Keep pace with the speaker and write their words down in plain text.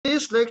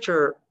this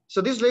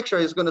lecture,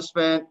 is going to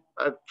spend,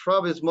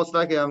 probably most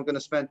likely I'm going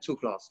to spend 2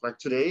 classes, like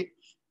today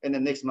and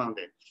then next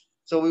Monday.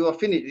 So we will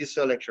finish this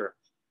lecture.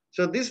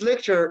 So this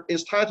lecture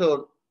is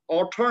titled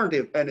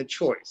Alternative and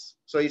Choice.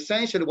 So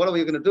essentially what are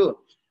we going to do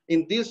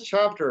in this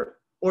chapter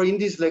or in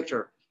this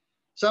lecture?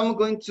 So I'm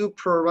going to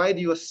provide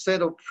you a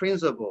set of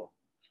principles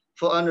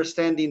for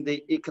understanding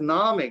the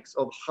economics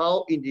of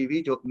how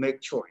individuals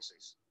make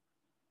choices,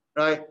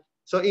 right?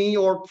 So in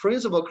your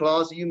principle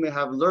class, you may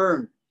have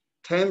learned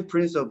 10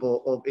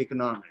 principles of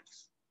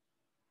economics.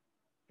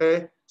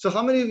 Okay, so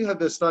how many of you have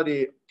to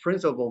study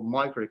principle of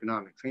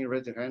microeconomics? Can you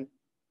raise your hand?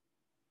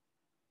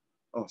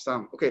 Oh,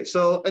 some. Okay,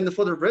 so and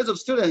for the rest of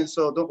students,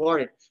 so don't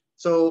worry.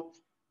 So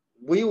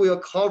we will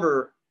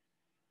cover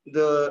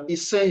the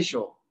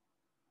essential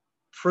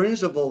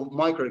principle of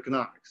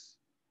microeconomics.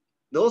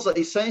 Those are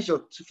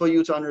essential for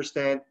you to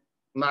understand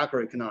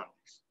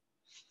macroeconomics.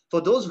 For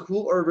those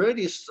who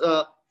already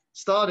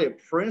studied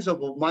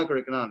principle of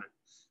microeconomics,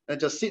 and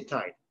just sit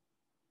tight.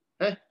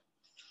 Okay?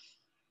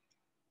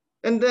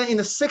 And then in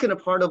the second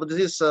part of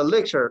this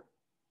lecture,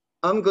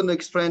 I'm going to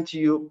explain to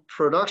you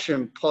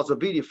production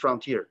possibility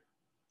frontier.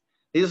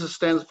 This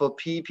stands for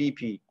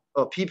PPP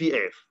or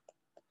PPF.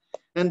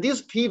 And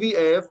this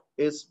PPF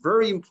is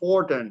very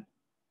important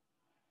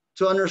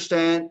to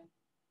understand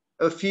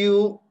a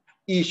few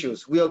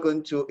issues we are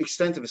going to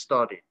extensively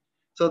study.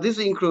 So this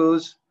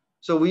includes,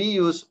 so we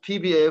use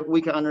PPF,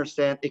 we can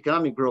understand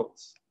economic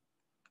growth.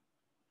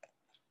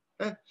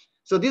 Okay?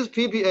 So this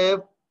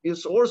PPF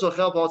is also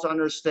help us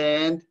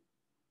understand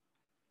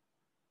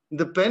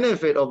the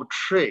benefit of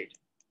trade.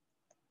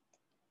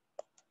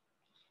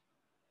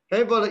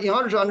 Okay, but in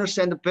order to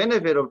understand the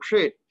benefit of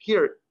trade,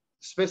 here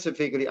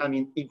specifically, I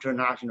mean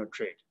international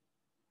trade.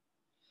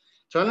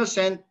 To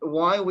understand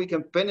why we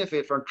can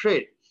benefit from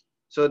trade,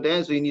 so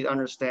then we need to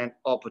understand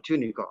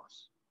opportunity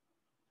costs.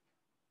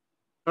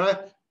 All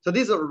right, so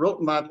this is a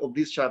roadmap of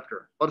this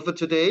chapter. But for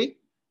today,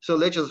 so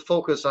let's just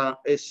focus on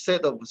a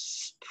set of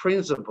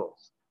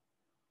principles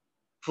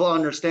for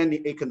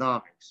understanding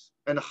economics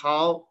and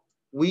how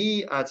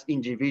we as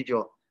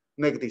individuals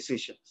make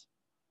decisions.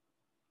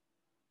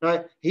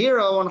 Right, here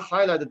I want to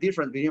highlight the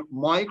difference between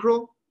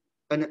micro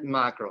and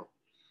macro.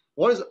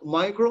 What is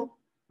micro?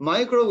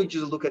 Micro, we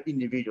just look at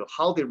individual,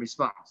 how they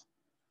respond.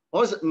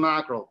 What is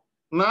macro?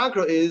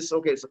 Macro is,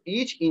 okay, so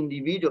each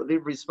individual, they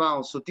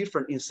respond to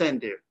different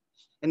incentive.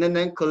 And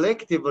then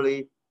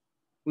collectively,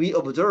 we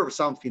observe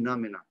some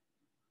phenomena.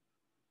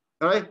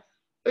 All right,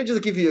 let me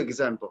just give you an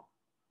example.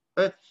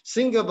 Right?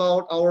 Think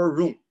about our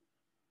room,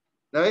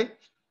 right?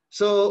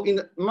 So in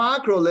the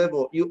macro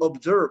level, you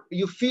observe,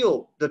 you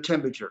feel the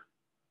temperature,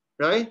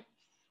 right?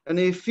 And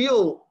you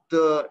feel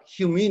the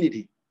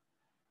humidity,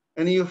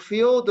 and you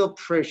feel the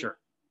pressure.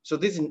 So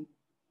this is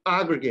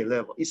aggregate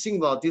level. You think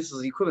about this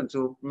is equivalent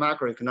to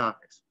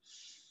macroeconomics.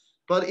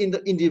 But in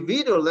the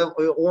individual level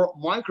or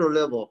micro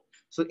level,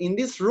 so in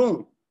this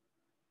room,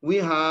 we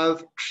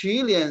have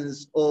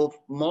trillions of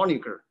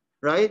moniker,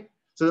 right?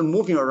 So they're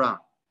moving around.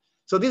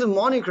 So these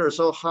monikers,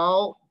 so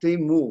how they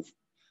move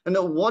and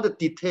what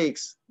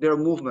dictates their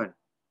movement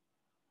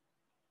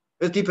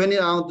is depending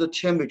on the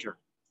temperature,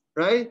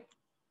 right?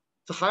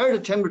 The higher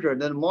the temperature,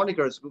 then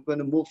monikers are going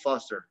to move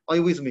faster. Are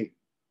you with me?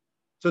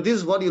 So this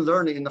is what you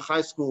learn in the high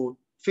school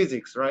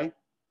physics, right?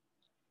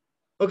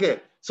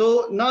 Okay,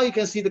 so now you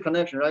can see the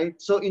connection, right?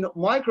 So in a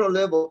micro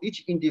level,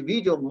 each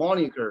individual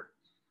moniker,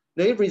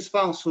 they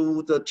respond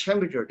to the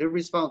temperature, they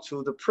respond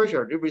to the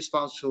pressure, they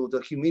respond to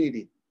the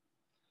humidity.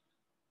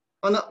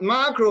 On a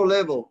macro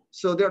level,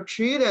 so there are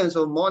trillions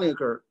of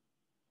moniker,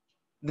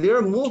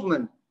 their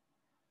movement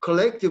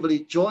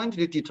collectively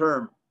jointly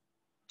determine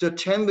the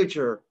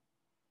temperature,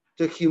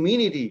 the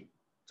humidity,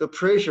 the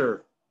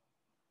pressure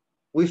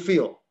we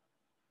feel,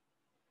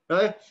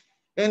 right?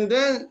 And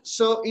then,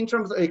 so in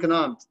terms of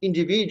economics,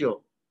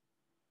 individual,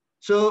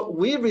 so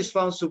we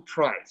respond to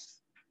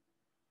price,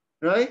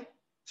 right?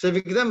 So for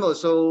example,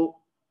 so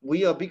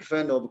we are a big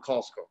fan of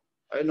Costco.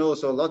 I know,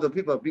 so a lot of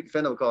people are big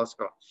fan of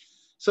Costco.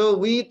 So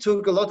we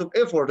took a lot of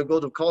effort to go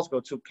to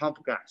Costco to pump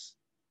gas,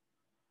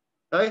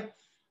 right?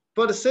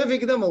 But say for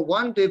example,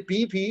 one day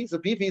BP, so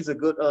BP is a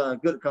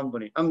good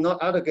company. I'm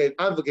not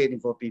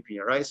advocating for BP,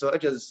 right? So I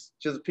just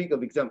pick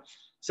up example.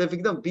 Say for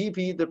example,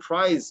 BP, the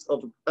price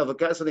of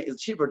gasoline is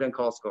cheaper than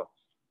Costco.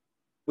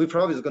 We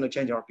probably is going to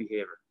change our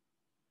behavior.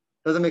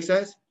 Does that make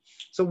sense?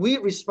 So we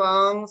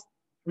respond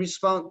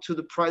to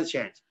the price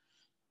change.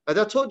 As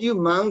I told you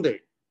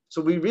Monday,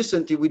 so we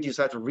recently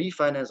decided to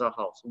refinance our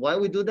house. Why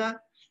we do that?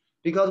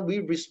 Because we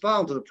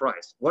respond to the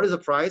price. What is the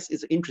price?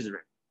 It's the interest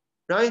rate,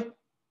 right?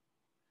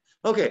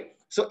 Okay,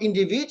 so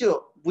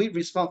individual, we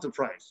respond to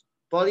price.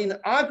 But in the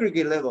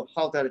aggregate level,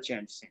 how that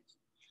change things?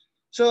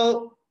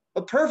 So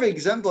a perfect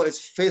example is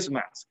face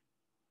mask.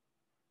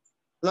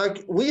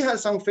 Like we had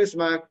some face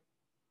mask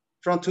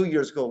from 2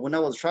 years ago when I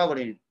was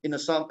traveling in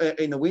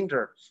the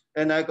winter,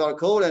 and I got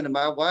cold, and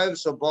my wife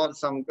so bought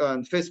some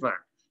face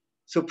mask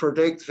to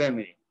protect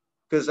family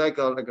because I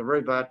got like a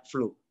very bad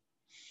flu.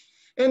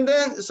 And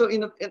then, so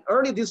in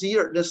early this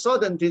year, the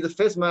suddenly the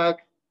face mask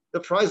the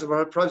price of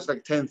our price is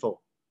like tenfold,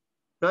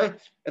 right?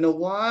 And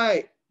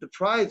why the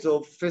price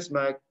of face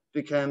mask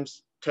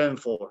becomes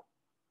tenfold?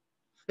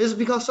 It's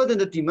because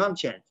suddenly the demand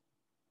change,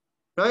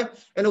 right?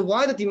 And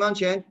why the demand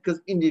change?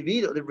 Because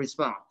individually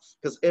respond.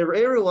 Because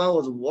everyone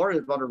was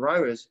worried about the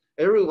virus.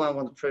 Everyone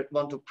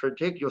want to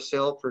protect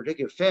yourself, protect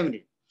your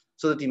family.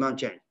 So the demand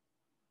change.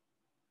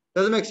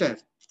 Does it make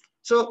sense?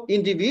 So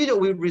individual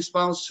will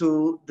respond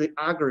to the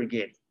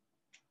aggregate.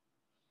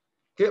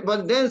 Okay,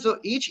 but then so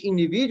each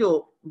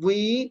individual,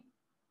 we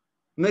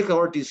make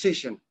our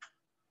decision,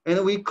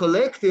 and we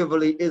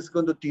collectively is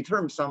going to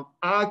determine some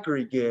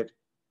aggregate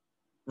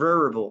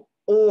variable,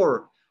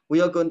 or we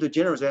are going to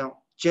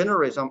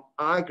generate some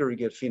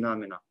aggregate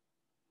phenomena.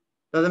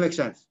 Does that make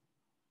sense?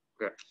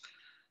 Okay.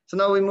 So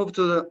now we move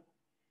to the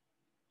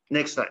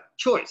next slide.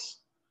 Choice.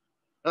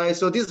 All right.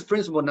 So this is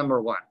principle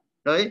number 1,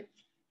 right?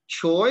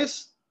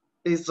 Choice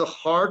is the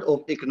heart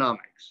of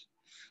economics.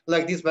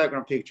 Like this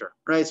background picture,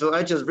 right? So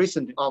I just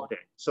recently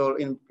updated. So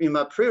in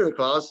my previous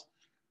class,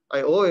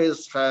 I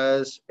always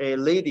has a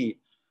lady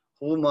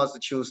who must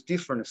choose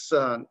different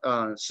cell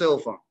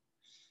phone.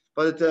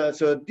 But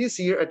so this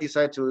year I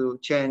decided to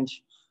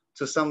change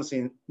to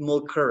something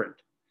more current.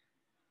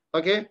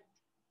 Okay,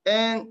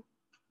 and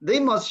they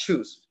must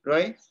choose,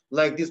 right?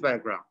 Like this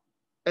background,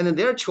 and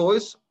their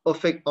choice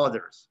affect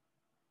others.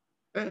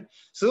 Okay?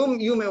 So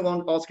you may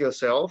want to ask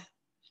yourself,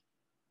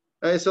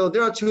 so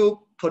there are 2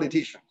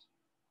 politicians,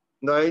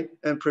 right?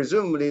 And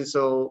presumably,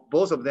 so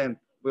both of them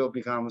will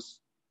become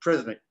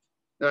president,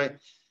 right?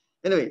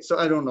 Anyway, so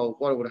I don't know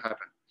what would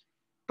happen.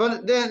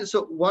 But then,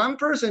 so one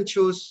person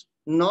choose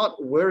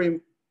not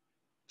wearing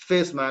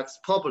face masks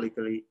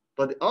publicly,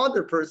 but the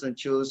other person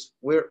choose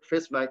wear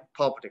face mask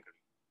publicly,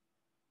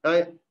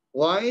 right?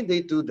 Why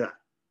they do that?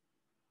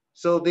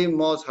 So they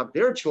must have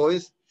their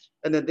choice,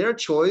 and then their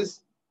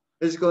choice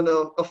is going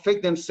to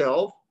affect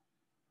themselves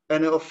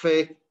and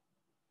affect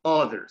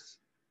others,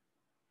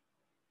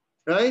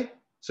 right?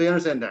 So you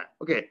understand that?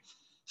 Okay.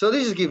 So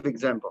let's just give an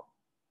example.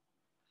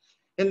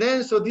 And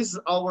then, so this is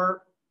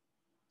our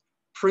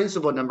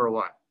principle number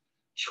 1.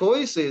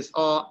 Choices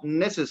are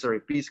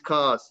necessary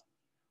because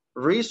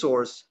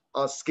resources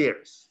are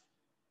scarce,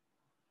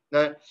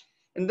 right?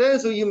 And then,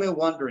 so you may be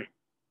wondering,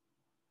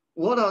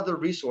 what are the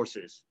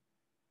resources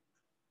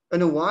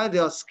and why they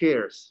are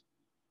scarce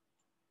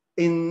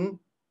in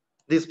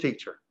this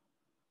picture?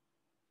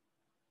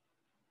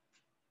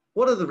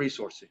 What are the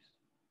resources?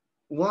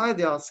 Why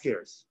they are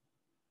scarce,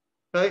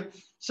 right?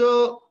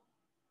 So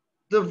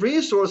the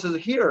resources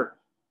here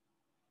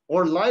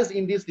or lies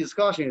in this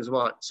discussion is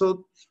what?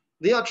 So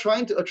they are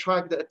trying to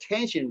attract the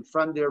attention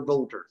from their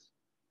voters,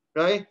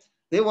 right?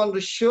 They want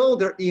to show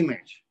their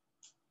image,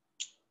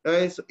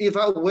 right? So if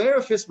I wear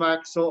a face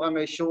mask, so I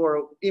may show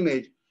an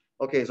image.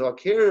 Okay, so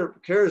I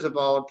cares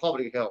about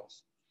public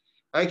health.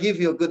 I give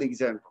you a good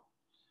example.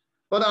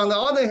 But on the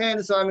other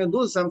hand, so I may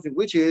lose something,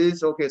 which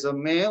is, okay, so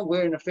man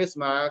wearing a face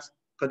mask,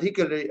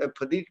 particularly a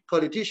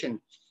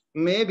politician,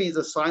 maybe is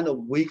a sign of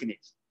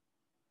weakness,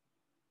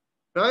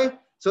 right?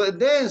 So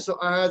then, so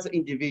as an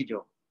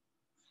individual,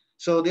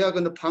 so they are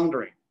going to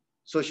pondering.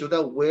 So should I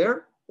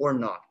wear or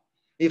not?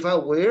 If I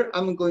wear,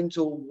 I'm going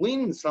to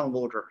win some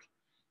voters.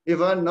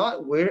 If I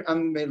not wear, I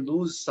may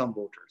lose some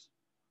voters.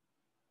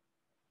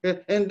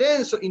 And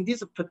then, so in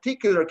this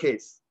particular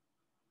case,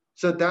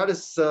 so that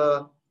is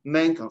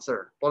main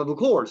concern. But of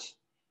course,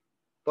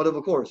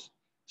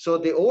 so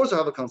they also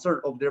have a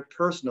concern of their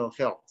personal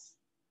health,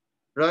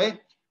 right?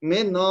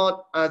 May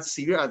not as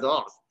severe as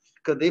us,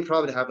 because they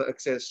probably have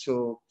access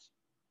to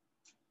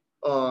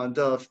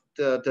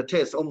the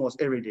test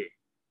almost every day,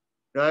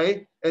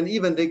 right? And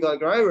even they got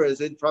virus,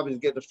 they probably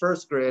get the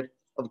first grade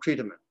of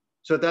treatment.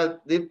 So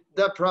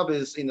that probably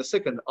is in the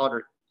second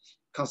order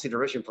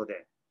consideration for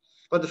them.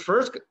 But the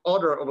first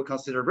order of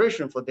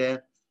consideration for them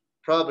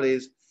probably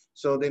is,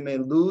 so they may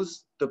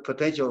lose the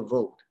potential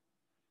vote,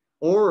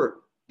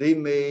 or they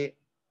may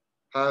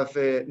have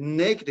a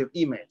negative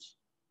image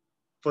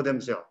for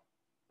themselves,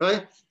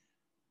 right?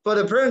 But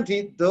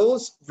apparently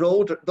those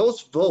vote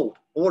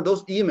or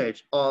those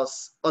image are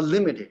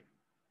limited,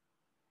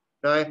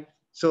 right?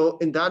 So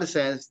in that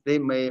sense, they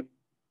may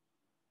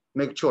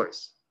make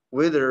choice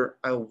whether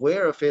I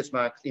wear a face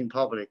mask in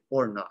public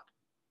or not.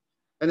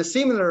 And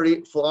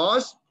similarly for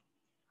us,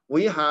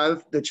 we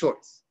have the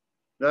choice,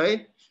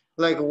 right?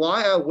 Like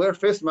why I wear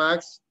face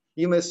masks,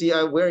 you may see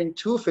I'm wearing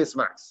 2 face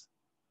masks,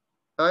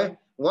 right?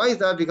 Why is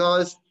that?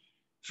 Because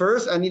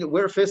first, I need to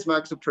wear face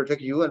masks to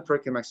protect you and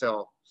protect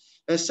myself.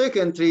 And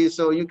secondly,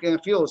 so you can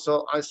feel,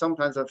 so I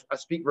sometimes I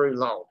speak very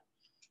loud.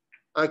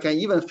 I can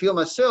even feel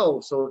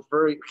myself, so it's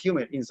very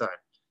humid inside.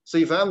 So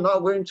if I'm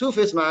not wearing 2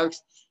 face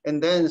masks,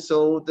 and then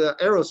so the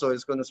aerosol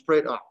is going to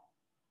spread out,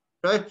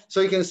 right? So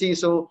you can see,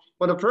 so,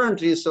 but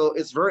apparently, so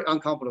it's very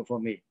uncomfortable for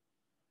me.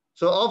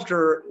 So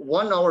after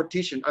 1 hour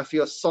teaching, I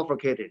feel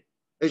suffocated.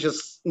 It's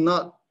just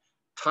not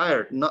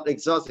tired, not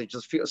exhausted,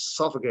 just feel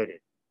suffocated.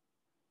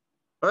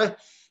 All right,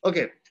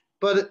 okay,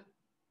 but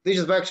this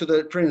is back to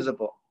the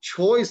principle.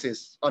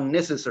 Choices are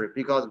necessary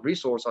because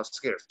resources are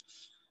scarce.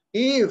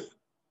 If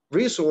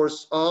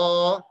resources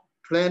are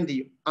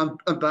plenty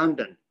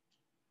abundant,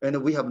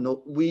 and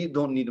we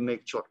don't need to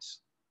make choice,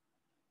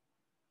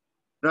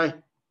 right?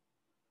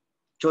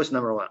 Choice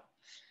number one.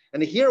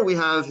 And here we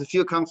have a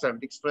few concepts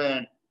to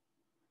explain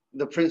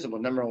the principle.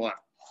 Number one,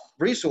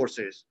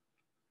 resources,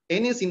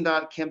 anything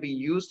that can be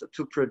used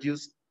to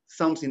produce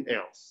something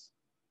else.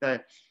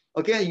 Okay.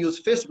 Again, use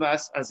face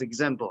mask as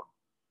example.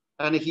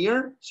 And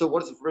here, so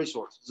what is the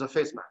resource? It's a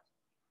face mask.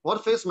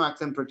 What face mask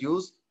can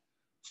produce?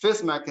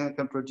 Face mask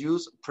can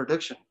produce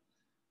protection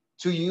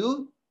to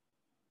you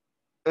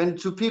and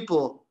to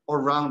people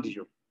around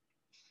you.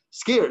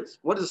 Scarce,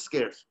 what is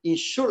scarce? In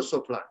short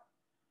supply.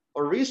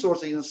 A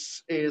resource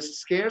is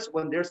scarce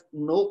when there's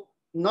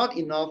not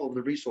enough of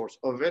the resource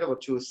available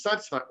to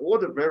satisfy all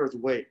the various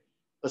ways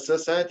a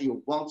society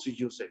wants to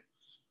use it.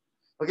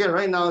 Okay,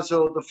 right now,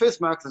 so the face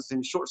mask is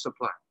in short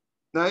supply,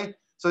 right?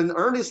 So in the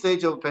early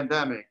stage of the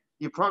pandemic,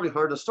 you probably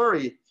heard the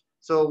story.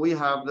 So we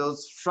have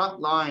those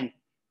frontline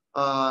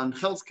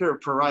healthcare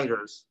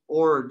providers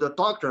or the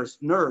doctors,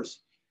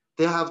 nurse,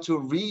 they have to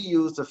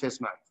reuse the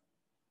face mask,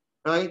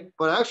 right?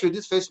 But actually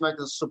this face mask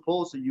is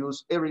supposed to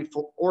use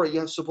or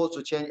you're supposed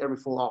to change every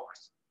 4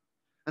 hours.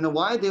 And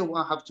why they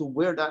will have to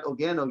wear that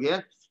again and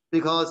again?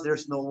 Because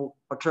there's no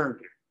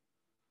alternative,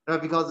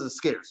 right? Because it's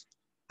scarce.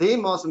 They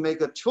must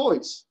make a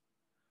choice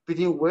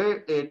between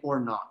wear it or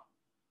not.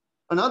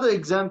 Another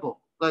example,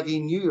 like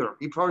in New York,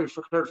 you probably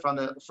heard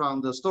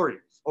from the story,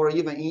 or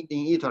even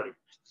in Italy.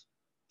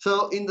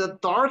 So in the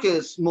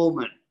darkest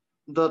moment,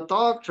 the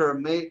doctor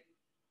may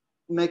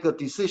make a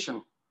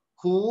decision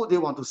who they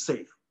want to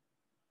save,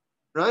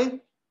 right?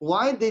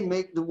 Why they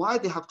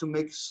have to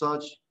make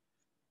such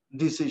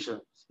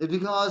decision? It's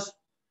because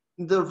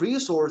the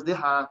resource they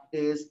have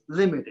is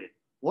limited.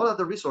 What are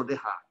the resources they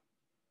have?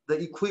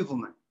 The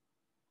equipment,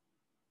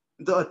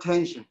 the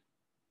attention,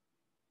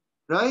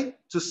 right?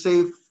 To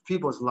save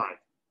people's life.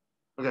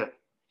 Okay.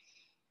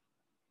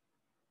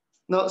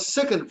 Now,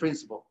 second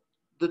principle,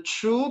 the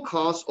true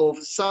cost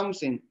of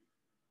something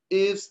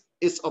is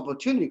its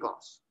opportunity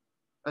cost.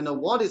 And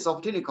what is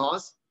opportunity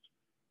cost?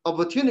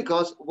 Opportunity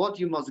cost, what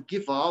you must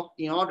give up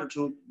in order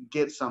to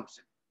get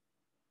something.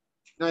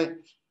 Right?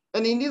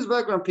 And in this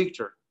background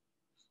picture,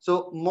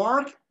 so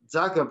Mark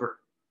Zuckerberg,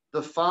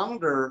 the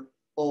founder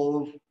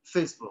of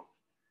Facebook,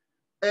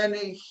 and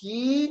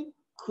he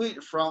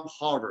quit from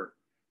Harvard,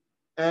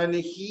 and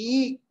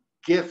he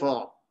gave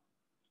up.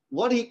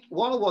 What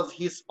was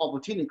his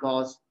opportunity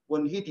cost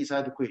when he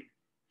decided to quit?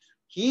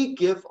 He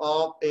gave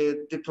up a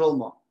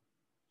diploma.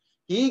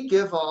 He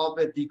gave up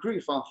a degree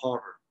from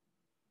Harvard,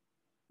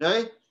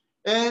 right?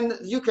 And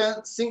you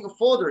can think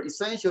further.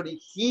 Essentially,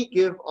 he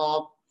gave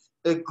up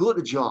a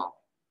good job,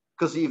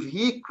 because if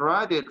he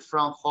graduated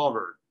from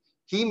Harvard,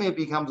 he may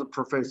become a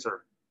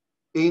professor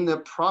in a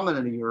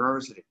prominent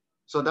university.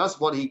 So that's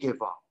what he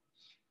gave up.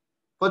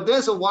 But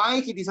that's why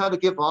he decided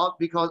to give up,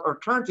 because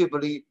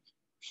alternatively,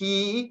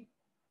 he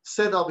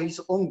set up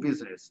his own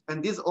business,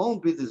 and this own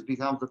business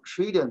becomes $1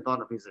 trillion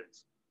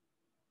business.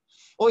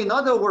 Or in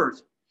other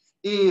words,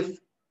 if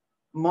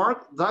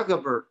Mark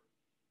Zuckerberg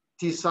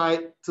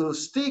decide to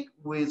stick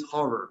with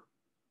Harvard,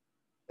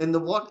 and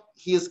what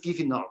he is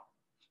giving up,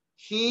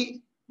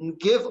 he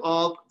gave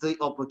up the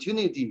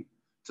opportunity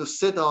to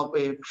set up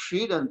a $1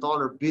 trillion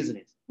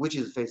business, which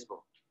is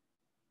Facebook,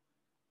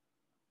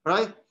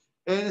 right?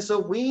 And so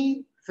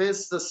we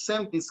face the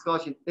same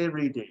discussion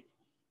every day,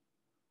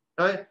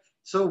 right?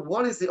 So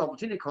what is the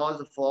opportunity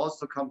cost for us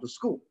to come to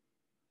school?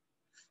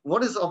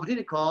 What is the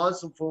opportunity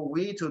cost for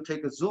we to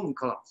take a Zoom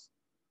class,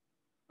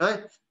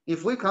 right?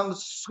 If we come to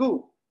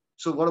school,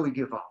 so what do we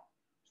give up?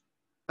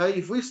 Right?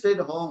 If we stay at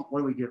home,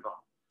 what do we give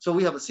up? So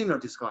we have a similar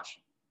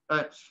discussion,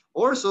 right?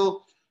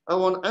 Also, I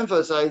want to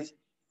emphasize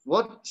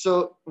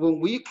so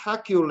when we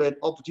calculate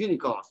opportunity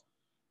cost,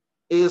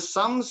 is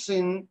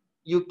something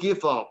you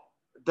give up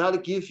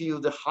that gives you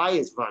the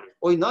highest value.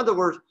 Or in other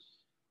words,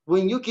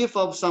 when you give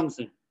up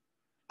something,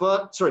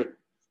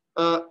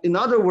 in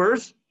other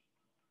words,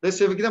 let's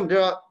say for example,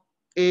 there are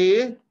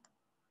A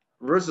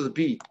versus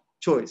B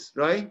choice,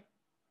 right?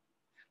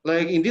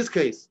 Like in this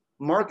case,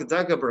 Mark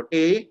Zuckerberg,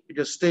 A, you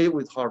just stay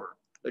with Harvard.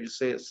 Let's just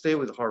say stay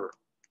with Harvard.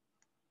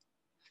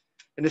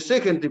 And the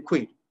second, they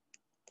quit.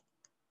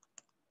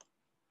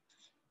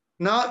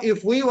 Now,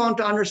 if we want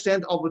to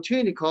understand the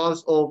opportunity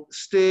cost of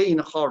stay in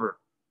Harvard,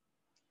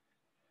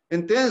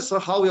 and then so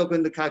how we are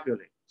going to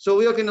calculate. So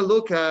we are going to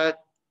look at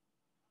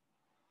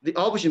the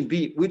option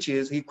B, which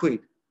is he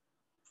quit.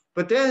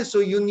 But then, so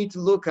you need to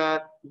look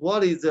at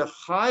what is the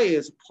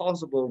highest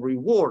possible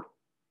reward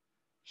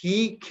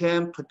he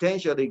can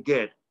potentially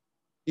get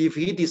if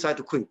he decide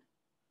to quit.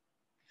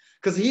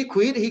 Because he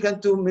quit, he can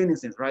do many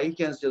things, right? He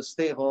can just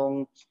stay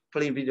home,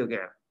 play video game.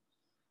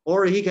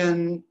 Or he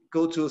can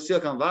go to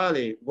Silicon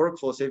Valley, work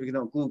for, say,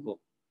 Google.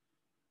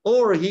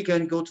 Or he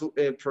can go to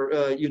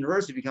a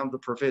university, become the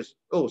professor.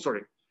 Oh,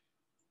 sorry.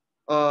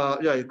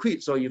 Yeah, he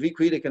quit. So if he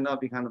quit, he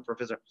cannot become a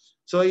professor.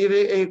 So if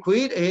he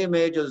quit, he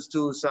may just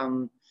do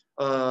some,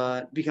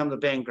 become the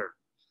banker.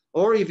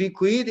 Or if he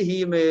quit,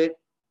 he may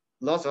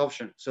lost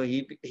option. So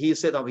he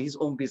set up his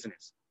own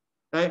business,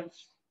 right?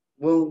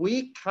 when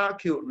we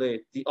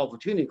calculate the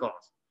opportunity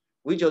cost,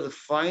 we just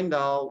find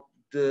out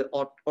the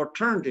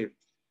alternative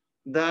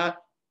that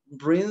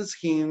brings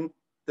him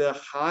the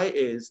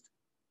highest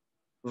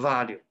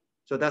value.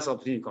 So that's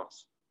opportunity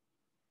cost.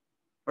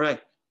 All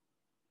right.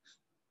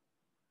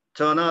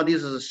 So now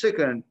this is the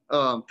second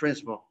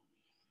principle.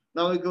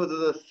 Now we go to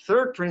the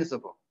third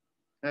principle.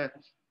 Okay.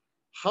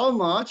 How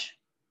much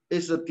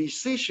is the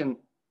decision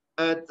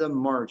at the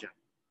margin?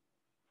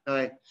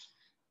 Okay.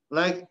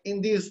 Like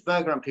in this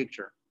background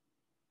picture.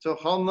 So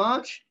how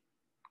much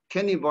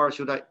candy bar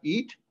should I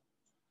eat?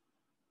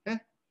 Okay.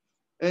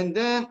 And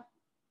then,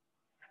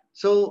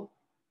 so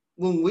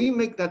when we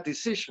make that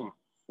decision,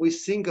 we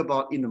think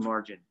about in the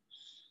margin.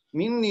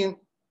 Meaning,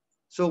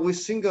 so we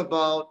think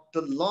about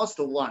the lost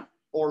one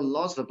or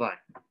lost bite.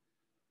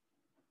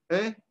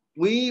 Okay?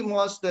 We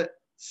must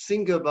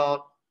think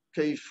about,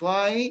 okay, if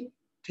I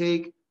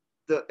take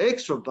the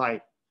extra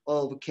bite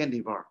of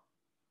candy bar,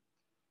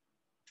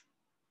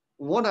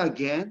 what I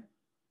gain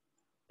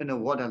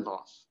and what I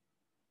lost,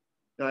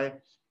 right?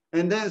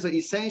 And then so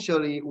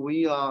essentially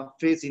we are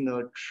facing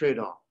a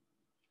trade-off.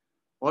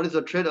 What is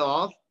a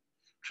trade-off?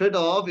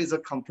 Trade-off is a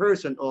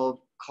comparison of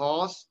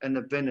cost and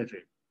the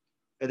benefit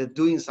and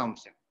doing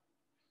something.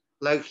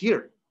 Like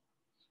here,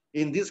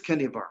 in this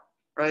candy bar,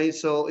 right?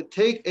 So it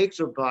take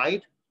extra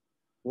bite.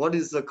 What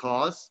is the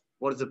cost?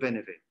 What is the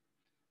benefit?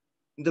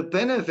 The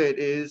benefit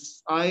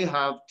is I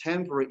have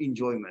temporary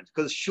enjoyment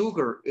because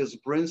sugar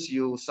brings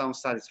you some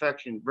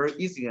satisfaction very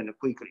easily and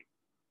quickly.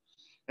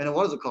 And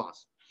what is the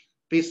cost?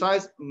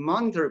 Besides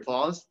monetary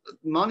cost,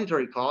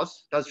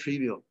 that's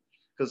trivial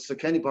because the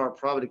candy bar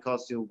probably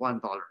costs you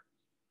 $1.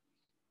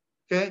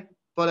 Okay,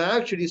 but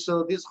actually,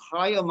 so this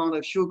high amount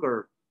of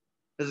sugar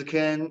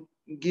can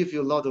give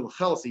you a lot of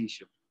health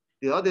issue.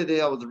 The other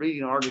day I was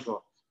reading an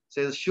article,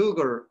 says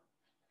sugar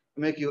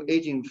make you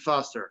aging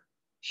faster.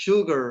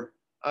 Sugar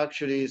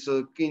actually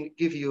so can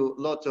give you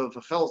lots of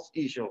health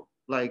issue,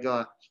 like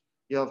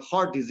you have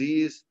heart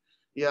disease,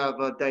 you have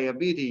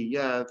diabetes, you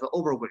have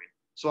overweight,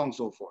 so on and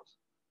so forth,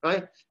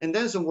 right? And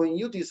then so when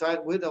you decide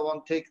whether I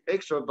want to take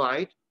extra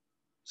bite,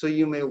 so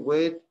you may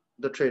weigh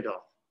the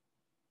trade-off,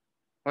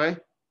 right?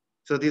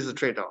 So this is a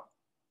trade-off.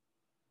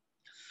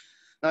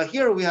 Now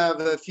here we have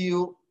a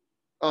few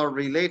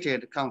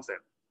related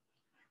concepts.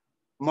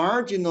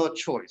 Marginal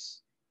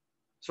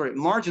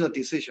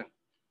decision.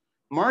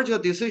 Marginal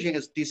decision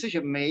is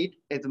decision made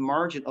at the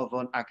margin of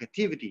an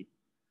activity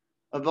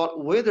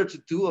about whether to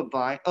do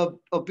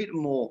a bit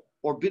more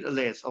or a bit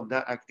less of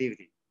that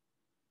activity.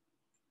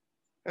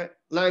 Okay.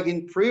 Like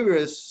in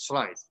previous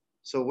slides,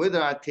 so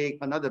whether I take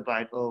another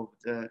bite of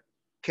the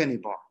candy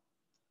bar,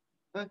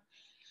 okay?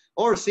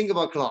 Or think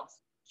about class.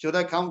 Should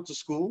I come to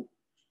school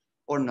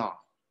or not?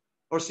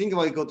 Or think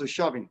about go to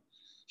shopping.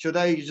 Should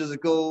I just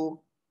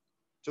go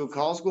to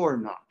Costco or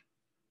not?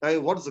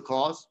 Right? What is the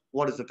cost?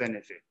 What is the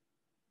benefit?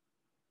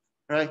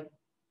 Right?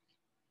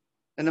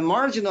 And the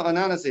marginal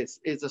analysis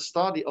is a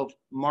study of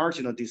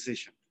marginal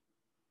decision.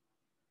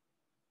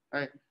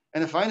 Right?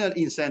 And the final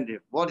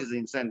incentive. What is the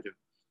incentive?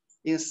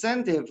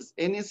 Incentive is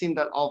anything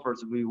that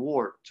offers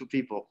reward to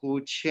people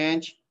who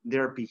change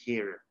their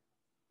behavior.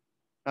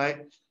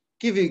 Right?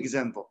 Give you an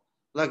example,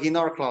 like in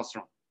our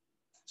classroom.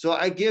 So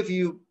I give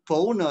you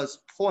bonus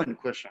point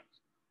questions.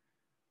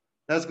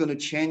 That's going to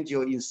change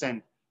your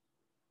incentive,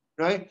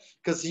 right?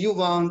 Because you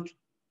want,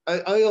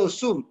 I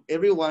assume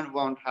everyone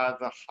want to have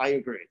a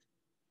higher grade.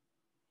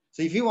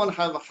 So if you want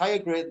to have a higher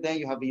grade, then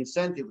you have the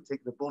incentive to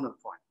take the bonus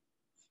point.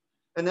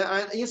 And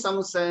then in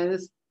some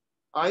sense,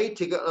 I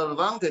take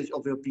advantage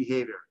of your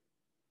behavior.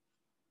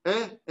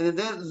 Okay? And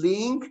then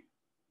link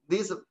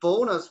this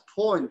bonus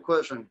point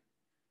question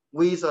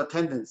with a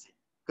tendency.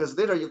 Because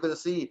later you're going to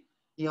see,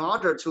 in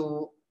order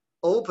to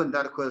open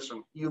that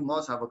question, you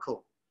must have a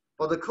code.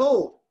 But the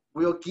code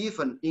will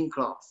given in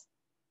class.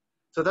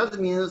 So that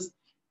means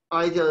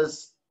I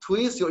just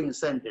twist your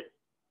incentive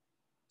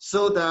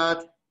so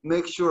that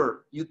make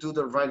sure you do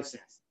the right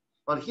things.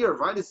 But here,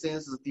 right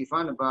things is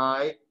defined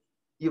by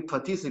you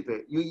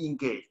participate, you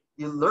engage,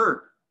 you learn,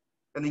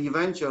 and then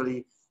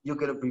eventually you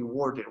get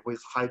rewarded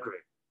with high grade.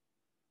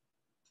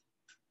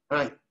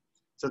 Right?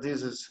 So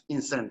this is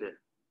incentive.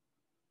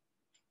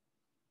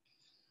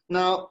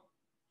 Now,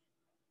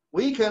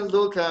 we can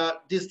look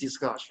at this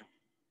discussion.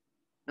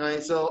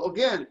 Right? So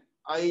again,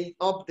 I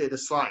update the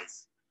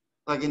slides.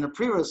 Like in the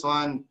previous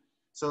one,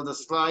 so the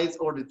slides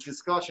or the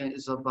discussion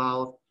is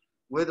about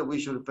whether we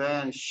should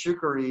ban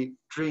sugary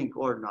drink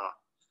or not.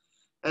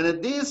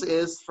 And this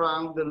is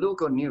from the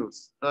local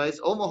news. It's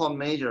Omaha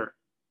Major.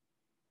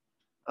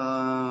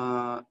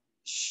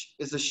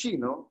 It's a she,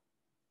 no?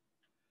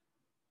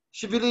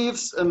 She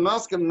believes a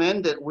mask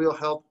mandate will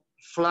help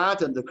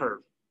flatten the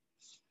curve.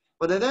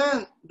 But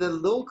then the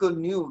local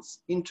news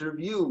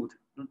interviewed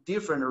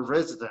different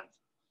residents.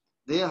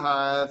 They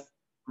have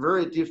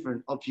very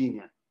different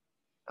opinion,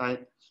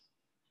 right?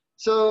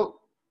 So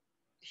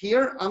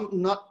here I'm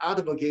not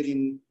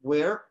advocating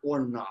wear or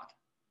not.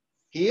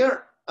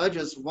 Here I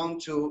just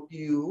want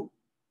you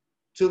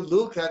to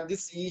look at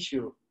this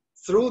issue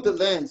through the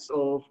lens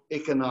of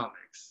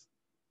economics.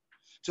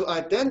 to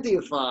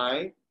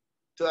identify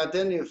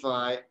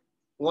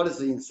what is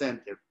the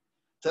incentive,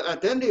 to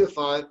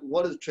identify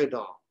what is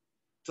trade-off,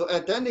 to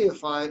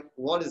identify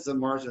what is the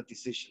marginal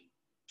decision,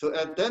 to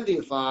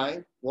identify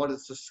what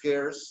is the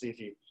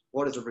scarcity,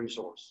 what is the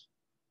resource,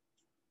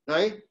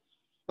 right?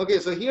 Okay,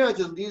 so here I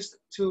just list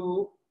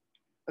two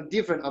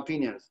different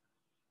opinions.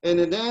 And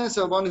then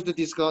so I wanted to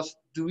discuss,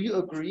 do you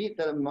agree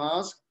that a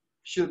mask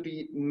should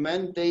be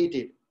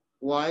mandated?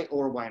 Why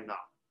or why not?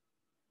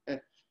 And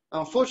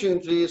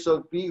unfortunately,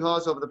 so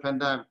because of the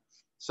pandemic,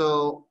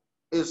 so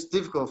it's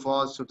difficult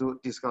for us to do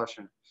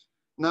discussion.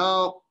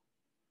 Now,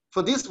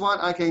 for this one,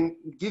 I can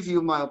give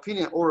you my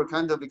opinion or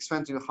kind of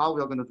explain to you how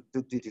we are going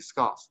to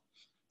discuss.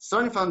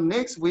 Starting from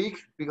next week,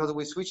 because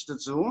we switched to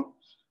Zoom,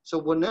 so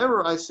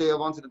whenever I say I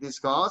wanted to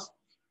discuss,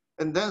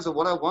 and then so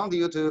what I want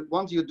you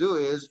to do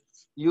is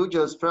you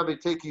just probably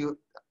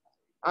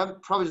I'll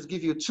probably just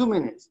give you 2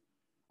 minutes,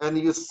 and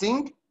you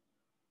think,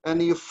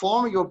 and you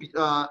form your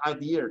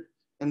idea,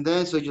 and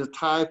then so you just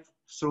type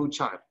through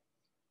chat.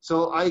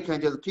 So I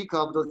can just pick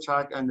up the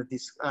chat and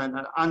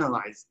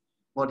analyze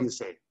what you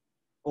say,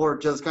 or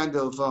just kind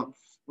of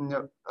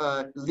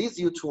leads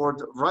you toward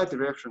the right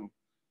direction.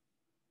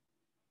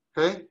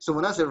 Okay, so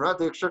when I say right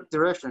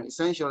direction,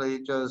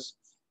 essentially just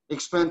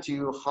explain to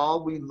you how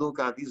we look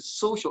at this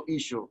social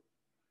issue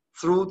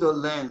through the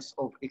lens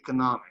of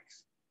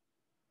economics.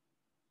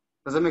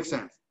 Does that make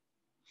sense?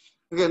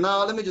 Okay,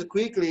 now let me just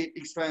quickly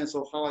explain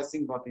so how I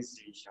think about this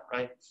issue,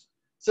 right?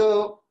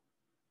 So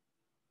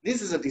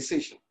this is a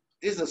decision.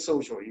 This is a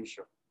social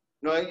issue,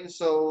 right?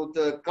 So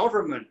the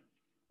government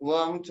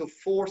want to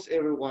force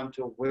everyone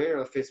to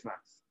wear a face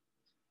mask.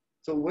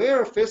 So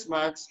wear a face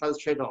mask has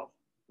trade-off.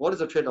 What is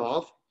the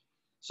trade-off?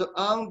 So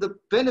on the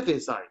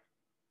benefit side,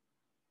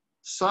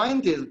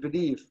 scientists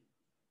believe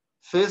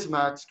face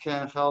masks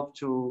can help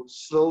to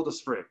slow the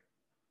spread,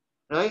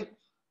 right?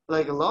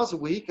 Like last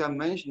week, I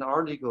mentioned an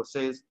article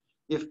says,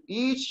 if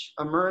each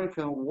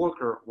American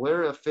worker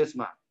wear a face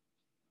mask,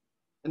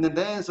 and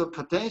then so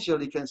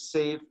potentially can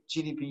save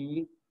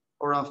GDP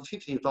around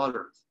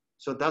 $50.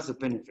 So that's a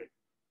benefit.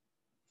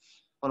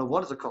 But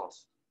what is the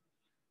cost?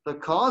 The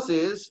cost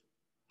is,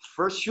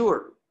 for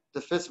sure, the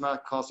face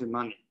mask costs you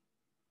money.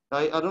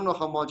 I don't know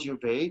how much you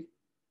pay.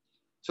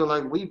 So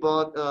like we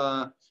bought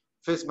a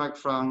face mask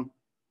from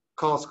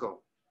Costco.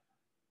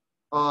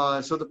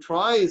 So the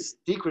price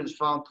decreased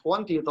from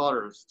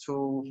 $20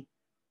 to,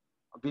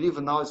 I believe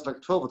now it's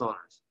like $12,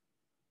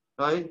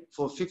 right?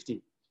 For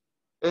 50.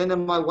 And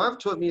then my wife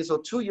told me, so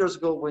 2 years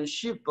ago when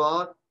she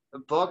bought a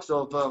box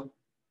of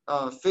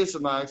face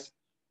masks,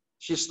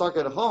 she stuck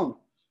at home,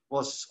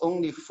 was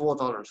only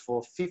 $4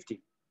 for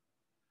 50.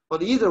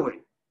 But either way,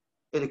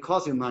 it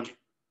costs you money.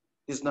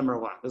 It's number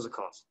one, there's a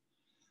cost.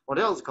 What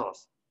else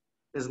costs?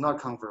 It's not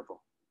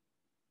comfortable,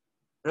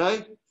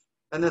 right?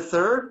 And the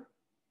third,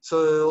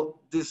 so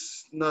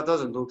this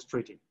doesn't look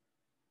pretty,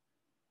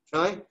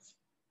 right?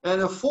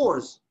 And the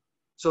fourth,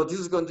 so this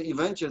is going to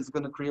eventually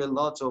create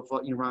lots of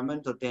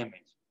environmental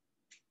damage,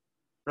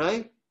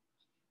 right?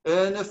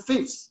 And the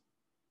fifth,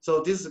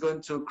 so this is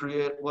going to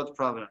create what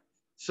problem?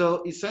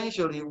 So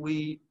essentially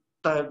we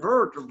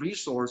divert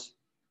resource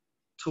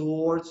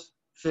towards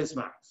face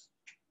masks.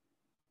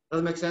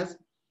 Does that make sense?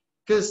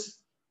 Because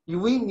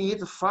we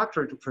need a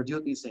factory to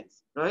produce these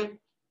things, right?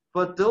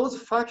 But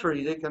those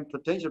factories, they can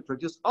potentially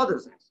produce other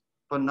things,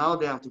 but now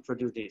they have to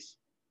produce this.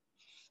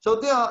 So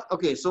they are,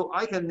 okay, so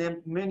I can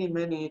name many,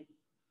 many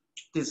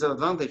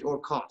disadvantages or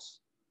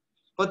costs.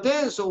 But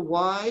then, so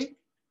why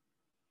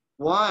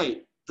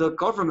the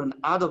government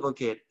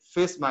advocate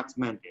face mask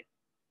mandate?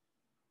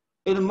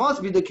 It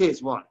must be the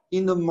case, what?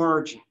 In the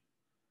margin,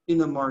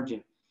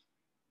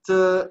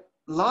 the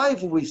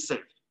life we save,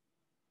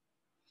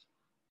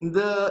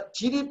 the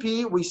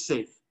GDP we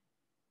save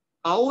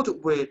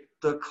outweigh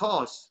the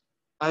cost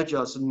I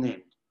just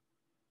named,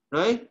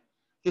 right?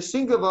 Just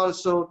think about,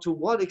 so to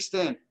what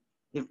extent,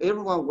 if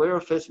everyone wear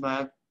a face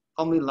mask,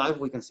 how many lives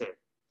we can save?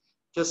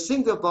 Just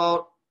think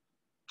about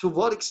to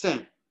what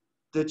extent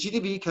the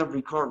GDP can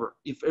recover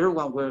if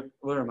everyone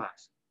wear a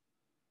mask.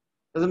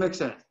 Does it make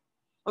sense?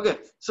 Okay,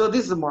 so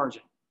this is the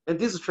margin, and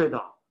this is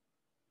trade-off,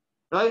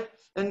 right?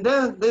 And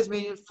then let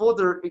me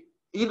further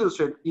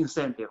illustrate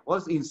incentive.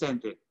 What's the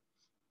incentive?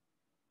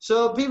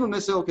 So people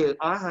may say, okay,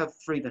 I have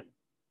freedom.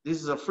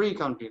 This is a free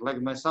country.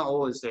 Like my son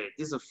always say,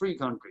 this is a free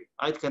country.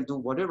 I can do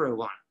whatever I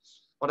want.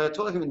 But I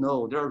told him,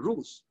 no, there are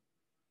rules.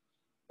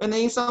 And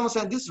then in some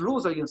sense, these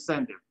rules are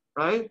incentive,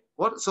 right?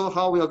 So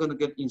how we are going to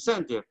get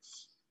incentive?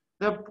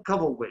 There are a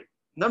couple of ways.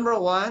 Number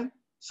one,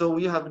 so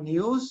we have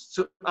news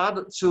to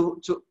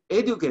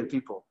educate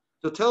people,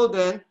 to tell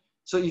them,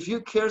 so if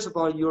you cares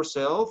about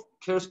yourself,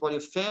 cares about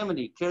your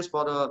family, cares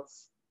about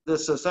the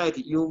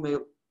society, you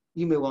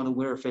may want to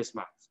wear a face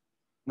mask.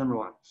 Number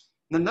one.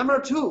 Then number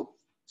two,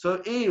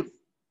 so if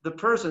the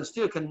person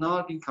still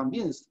cannot be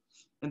convinced,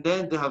 and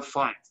then they have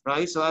fines,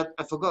 right? So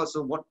I forgot,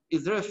 so what,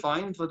 is there a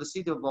fine for the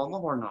city of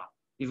Baltimore or not,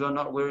 if you're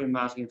not wearing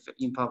mask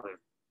in public?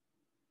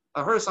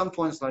 I heard some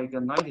points like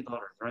 $90,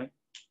 right?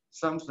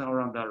 Something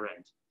around that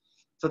range.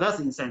 So that's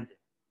the incentive.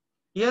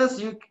 Yes,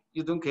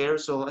 you don't care.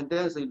 So, and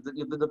then so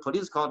if the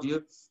police called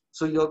you,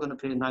 so you're going to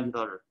pay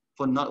 $90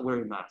 for not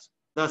wearing mask.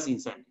 That's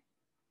incentive.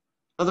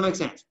 Does that make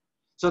sense?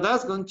 So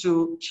that's going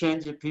to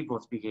change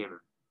people's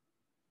behavior.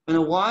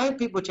 And why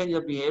people change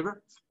their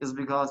behavior is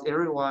because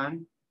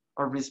everyone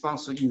are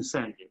response to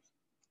incentive.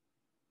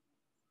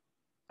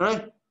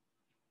 Right?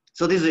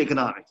 So this is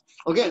economics.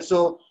 Okay,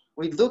 so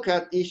we look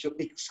at issue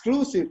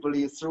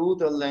exclusively through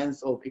the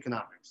lens of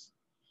economics.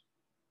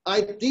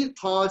 I did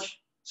touch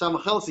some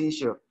health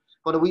issue,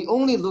 but we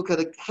only look at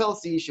the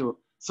health issue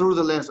through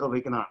the lens of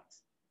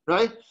economics,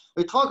 right?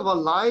 We talk about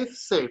life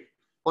safe,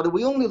 but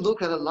we only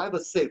look at a life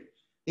safe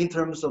in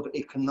terms of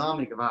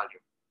economic value.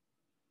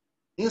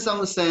 In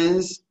some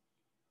sense,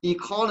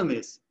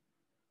 economists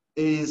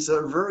is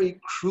a very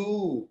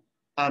cruel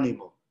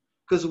animal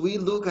because we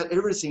look at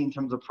everything in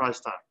terms of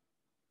price tag.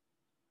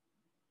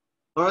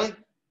 All right?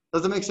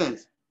 Does that make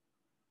sense?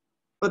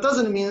 But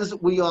doesn't mean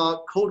we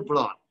are cold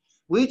blood.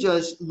 We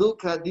just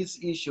look at this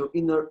issue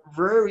in a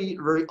very,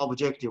 very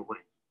objective way.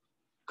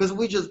 Because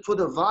we just put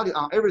a value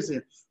on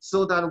everything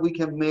so that we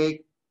can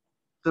make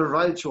the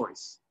right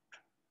choice.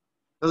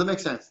 Does that make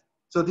sense?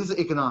 So this is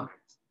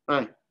economics,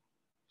 right?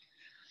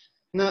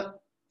 Now,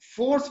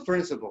 fourth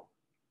principle,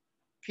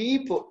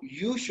 people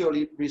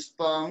usually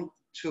respond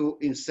to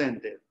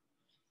incentive,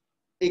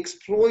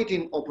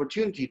 exploiting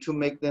opportunity to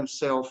make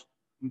themselves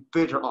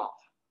better off.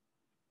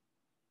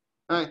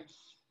 Right?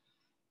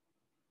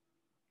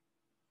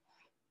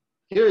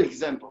 Here's an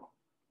example.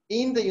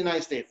 In the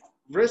United States,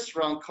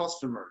 restaurant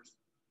customers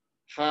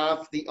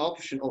have the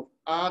option of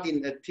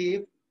adding a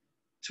tip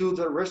to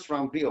the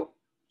restaurant bill.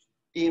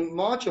 In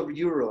much of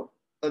Europe,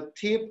 a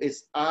tip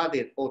is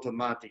added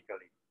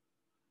automatically.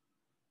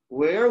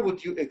 Where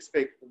would you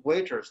expect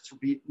waiters to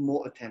be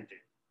more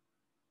attentive?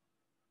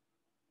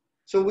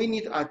 So we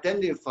need to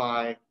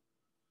identify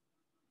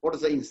what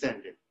is the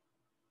incentive.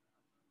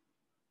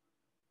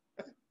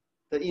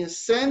 The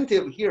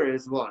incentive here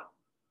is what?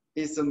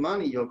 Is the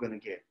money you're going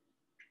to get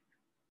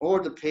or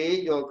the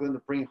pay you're going to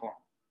bring home,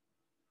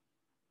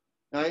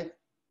 right?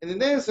 And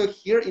then so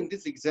here in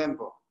this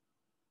example,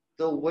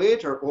 the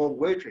waiter or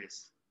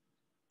waitress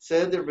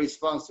said the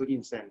response to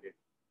incentive.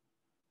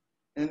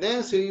 And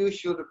then so you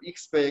should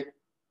expect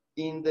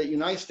in the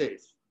United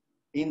States,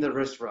 in the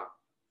restaurant,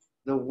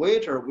 the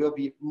waiter will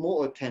be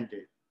more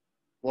attentive.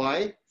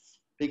 Why?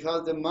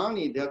 Because the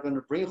money they're going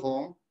to bring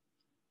home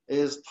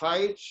is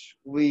tied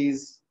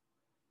with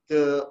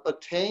the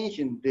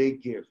attention they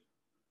give.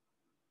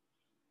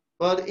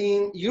 But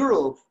in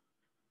Europe,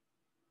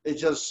 it's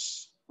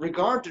just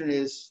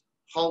regardless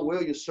how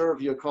well you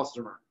serve your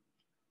customer.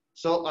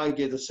 So I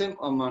get the same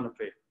amount of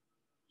pay.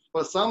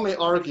 But some may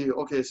argue,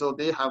 okay, so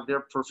they have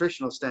their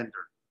professional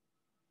standard.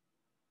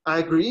 I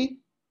agree,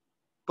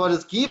 but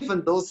it's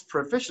given those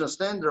professional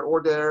standard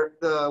or their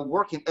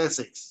working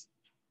ethics.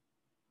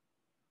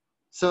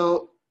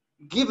 So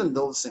given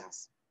those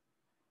things,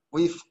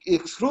 we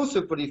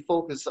exclusively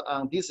focus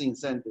on this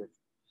incentive.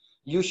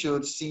 You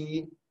should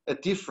see a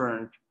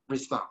different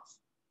response,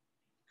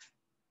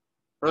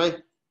 right?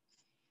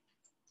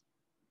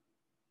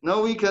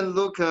 Now we can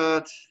look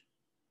at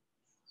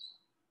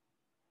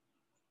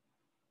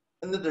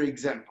another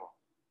example.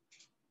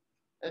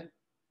 Okay?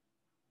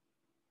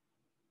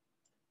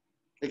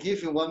 I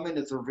give you 1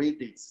 minute to read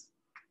this,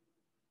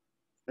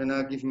 and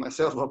I'll give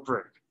myself a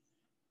break.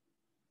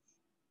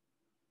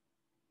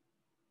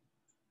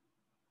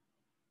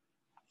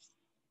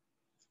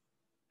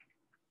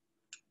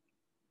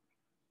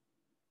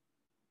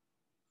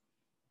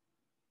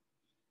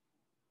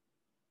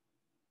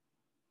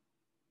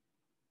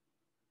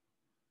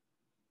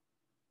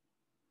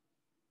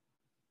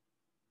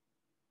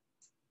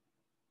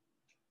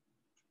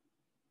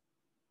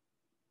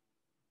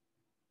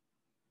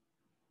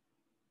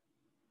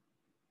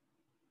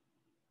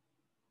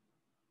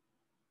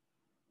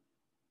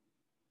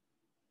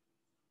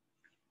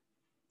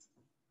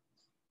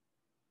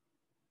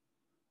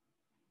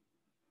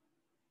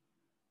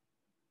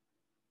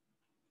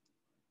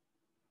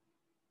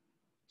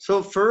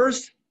 So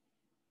first,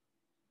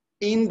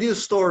 in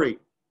this story,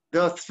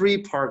 there are three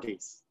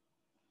parties.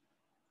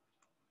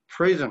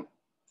 Prison.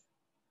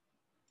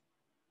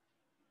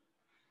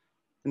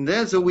 And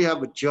then so we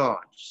have a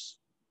judge.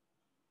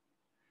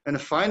 And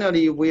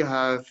finally, we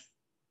have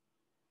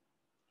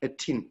a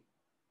team.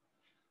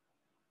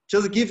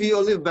 Just to give you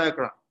a little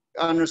background,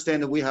 I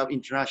understand that we have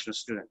international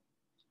students.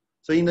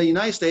 So in the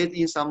United States,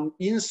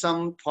 in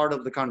some part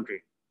of the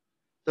country,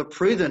 the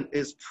prison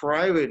is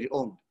privately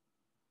owned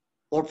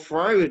or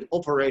private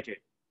operated.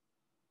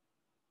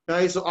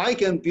 Right? So I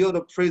can build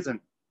a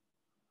prison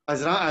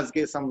as long as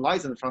get some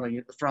license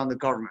from the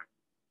government.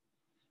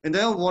 And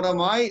then what is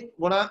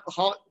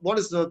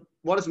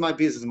my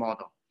business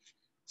model?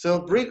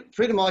 So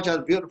pretty much I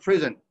built a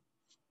prison.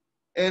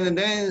 And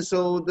then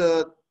so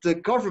the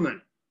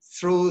government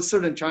through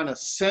certain China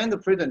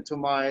send prisoners to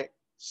my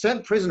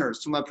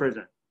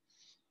prison.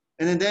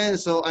 And then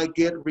so I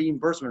get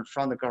reimbursement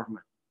from the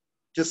government.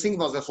 Just think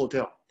about the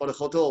hotel. But the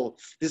hotel,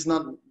 this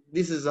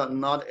is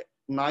not a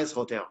nice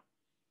hotel,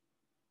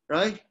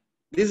 right?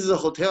 This is a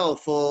hotel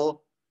for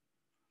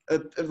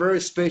a very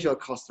special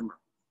customer.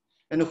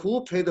 And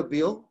who paid the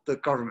bill? The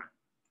government.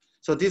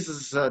 So this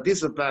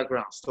is a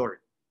background story.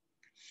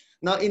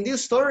 Now in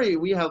this story,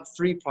 we have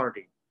three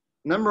parties.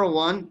 Number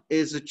one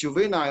is a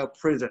juvenile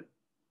prison.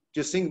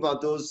 Just think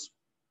about those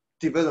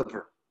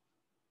developers.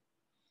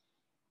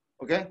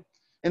 Okay?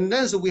 And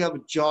then so we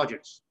have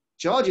judges.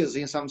 Judges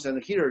in some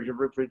sense here you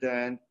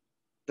represent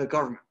the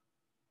government.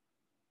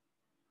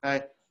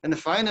 Right? And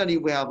finally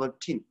we have a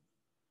team.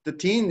 The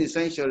team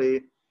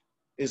essentially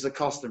is a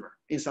customer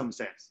in some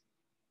sense.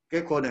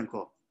 Okay, quote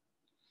unquote.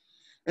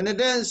 And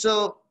then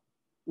so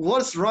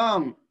what's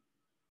wrong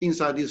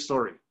inside this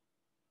story?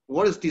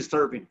 What is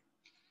disturbing?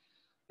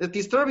 The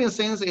disturbing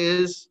thing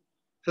is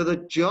so the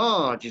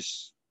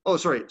judges,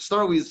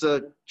 start with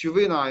the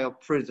juvenile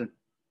prison.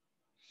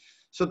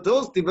 So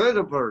those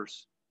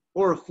developers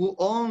or who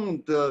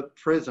own the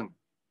prison,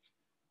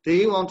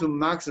 they want to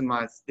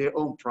maximize their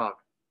own profit.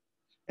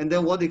 And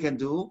then what they can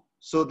do,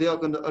 so they are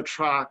going to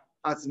attract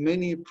as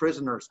many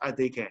prisoners as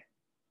they can.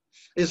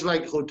 It's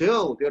like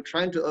hotel, they're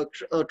trying to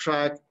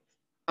attract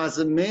as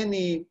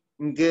many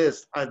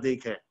guests as they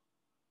can,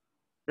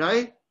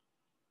 right?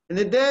 And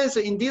then so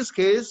in this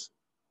case,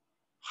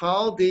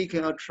 how they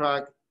can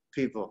attract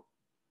people.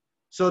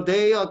 So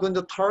they are going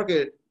to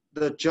target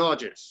the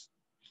judges.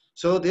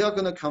 So they are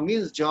going to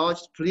convince judge,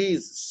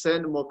 please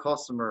send more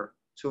customer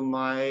to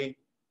my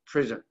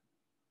prison,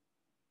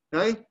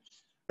 right?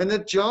 And the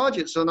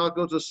judges, so now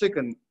go to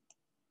second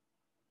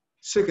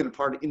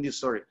part in this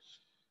story.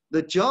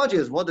 The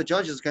judges, what the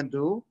judges can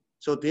do,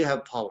 so they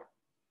have power.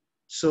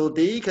 So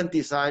they can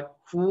decide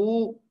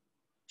who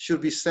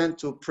should be sent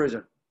to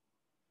prison,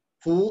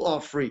 who are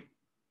free,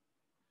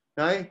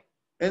 right?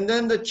 And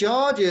then the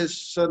judges,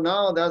 so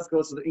now that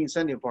goes to the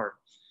incentive part.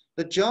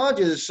 The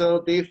judges, so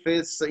they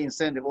face the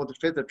incentive or they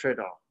face the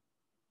trade-off,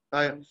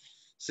 right?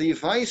 So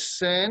if I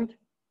send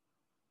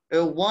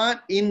one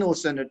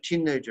innocent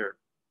teenager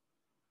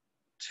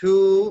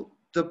to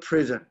the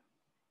prison,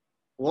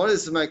 what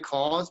is my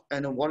cost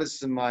and what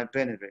is my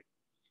benefit?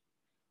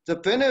 The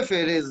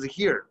benefit is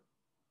here.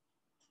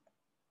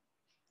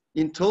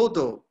 In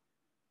total,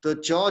 the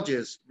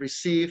judges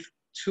receive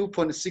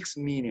 2.6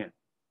 million.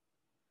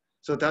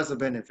 So that's the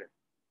benefit.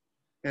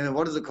 And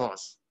what is the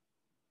cost?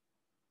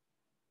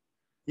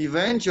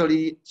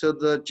 Eventually, so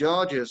the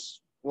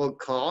judges were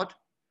caught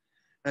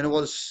and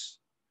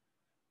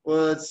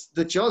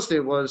the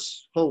justice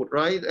was held,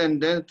 right? And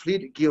then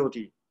plead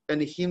guilty.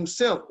 And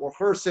himself or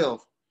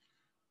herself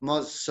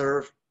must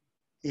serve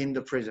in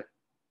the prison.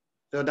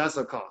 So that's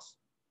the cost,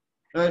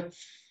 right?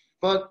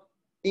 But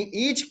in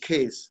each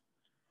case,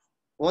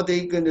 what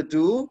they're going to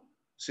do,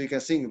 so you can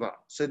think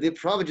about. So they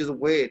probably just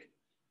wait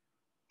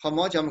how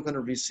much I'm going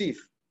to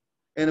receive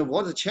and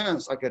what's the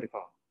chance I get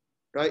caught,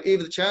 right?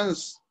 If the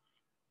chance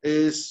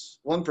is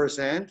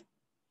 1%,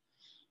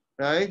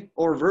 right?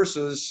 Or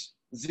versus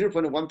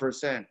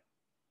 0.1%,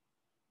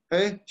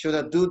 okay? Should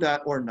I do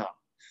that or not?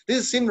 This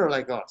is similar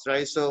like us,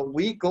 right? So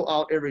we go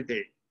out every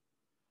day,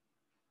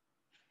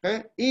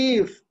 okay?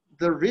 If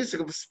the risk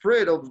of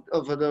spread of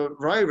the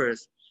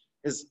virus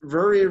is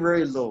very,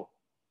 very low,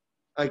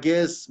 I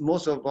guess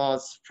most of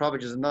us probably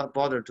just not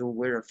bother to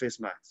wear a face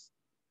mask,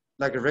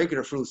 like a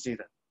regular flu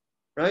season,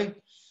 right?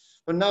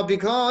 But now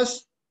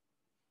because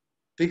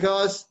the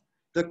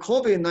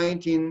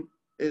COVID-19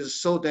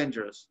 is so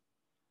dangerous,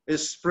 it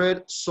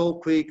spread so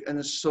quick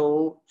and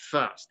so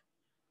fast.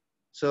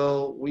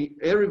 So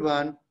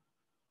everyone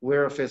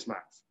wear a face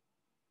mask.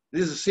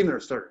 This is a similar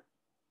story,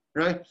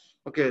 right?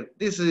 Okay,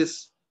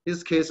 this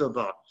case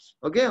about.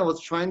 Again, I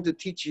was trying to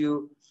teach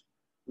you,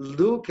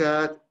 look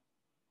at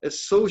a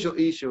social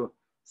issue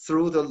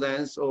through the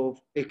lens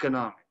of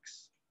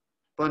economics.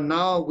 But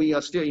now we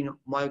are still in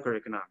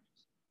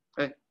microeconomics,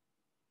 okay?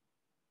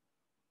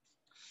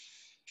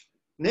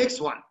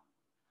 Next one,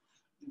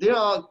 there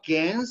are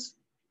gains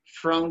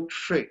from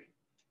trade.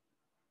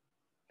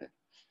 Okay.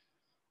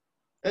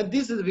 And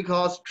this is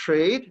because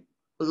trade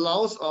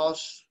allows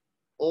us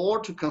all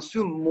to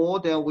consume more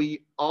than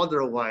we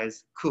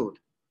otherwise could.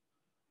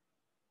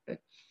 Okay.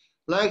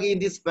 Like in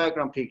this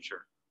background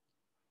picture.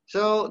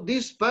 So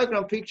this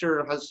background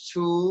picture has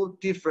two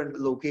different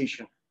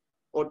locations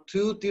or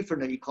two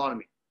different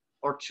economy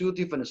or two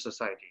different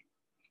society.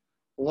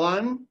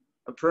 One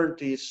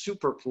apparently is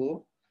super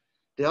poor.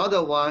 The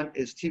other one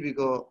is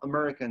typical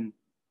American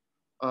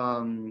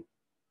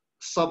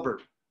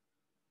suburb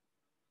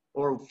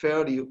or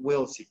fairly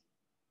wealthy,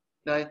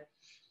 right?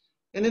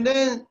 And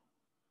then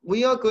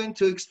we are going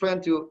to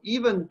explain to you,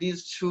 even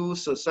these two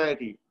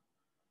society,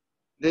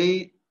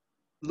 they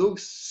look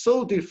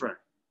so different.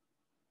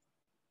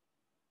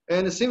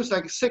 And it seems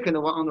like the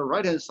second one on the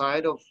right-hand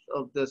side of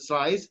the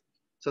slide,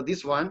 so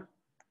this one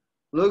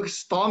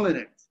looks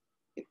dominant,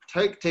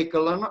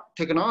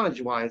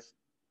 technology-wise,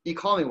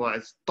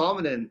 economy-wise,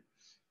 dominant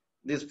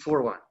this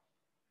poor one.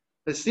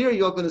 But here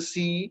you're going to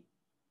see,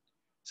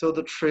 so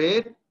the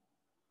trade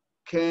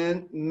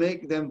can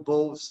make them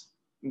both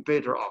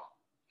better off.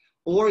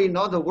 Or in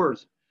other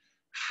words,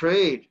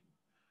 trade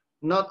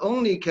not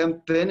only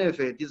can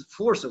benefit this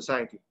poor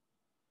society,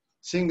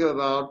 think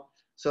about,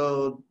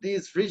 so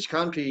this rich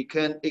country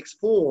can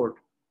export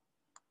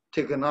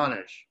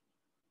technology,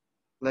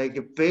 like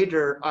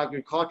better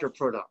agriculture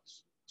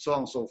products, so on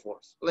and so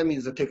forth. That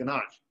means the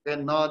technology,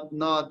 and not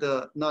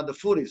the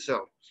food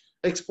itself.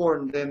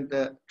 Export them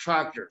the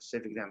tractors, say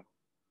for example,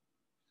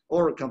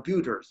 or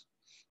computers,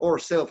 or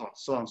cell phones,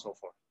 so on and so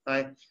forth.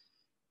 Right?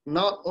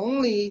 Not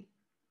only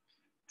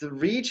the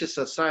rich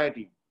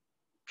society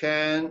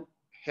can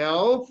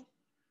help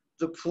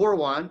the poor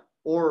one,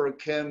 or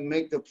can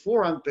make the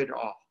poor one better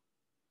off.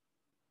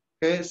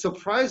 Okay,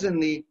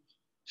 surprisingly,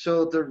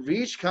 so the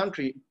rich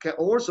country can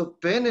also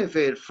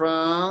benefit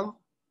from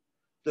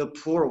the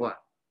poor one.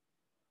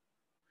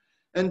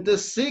 And the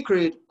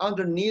secret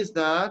underneath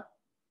that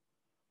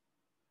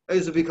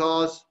is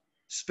because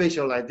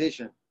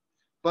specialization.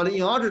 But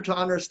in order to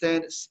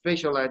understand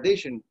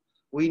specialization,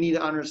 we need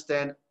to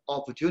understand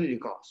opportunity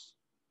cost.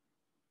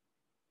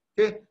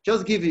 Okay,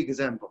 just give you an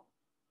example.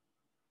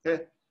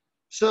 Okay,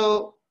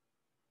 so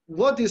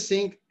what do you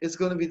think is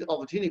going to be the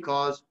opportunity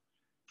cost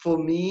for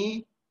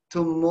me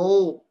to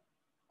mow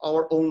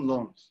our own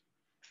lawns?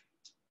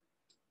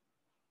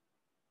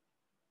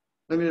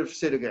 Let me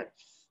say it again.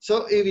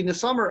 So if in the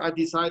summer I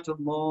decide to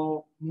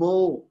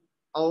mow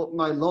out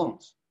my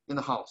lawns in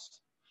the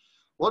house,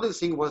 what do you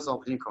think was the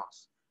opportunity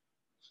cost?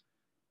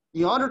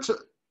 In order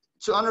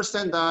to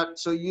understand that,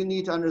 so you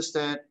need to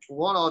understand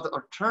what are the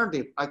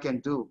alternatives I can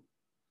do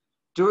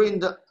during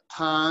the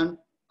time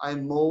I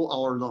mow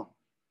our lawn,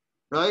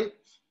 right?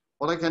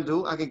 What I can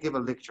do, I can give a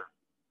lecture.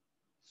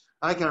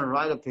 I can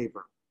write a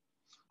paper.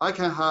 I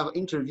can have an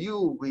interview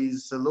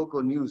with the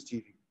local news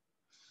TV,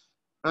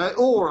 right?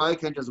 Or I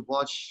can just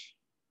watch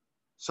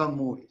some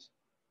movies.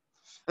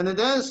 And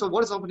then, so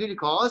what is opportunity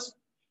cost?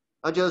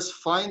 I just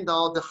find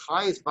out the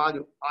highest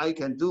value I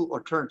can do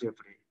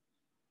alternatively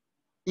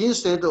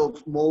instead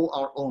of mow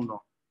our own lawn,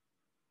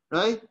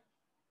 right?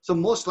 So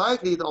most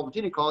likely the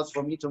opportunity cost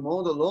for me to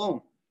mow the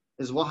lawn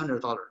is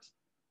 $100.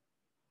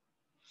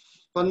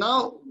 But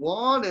now,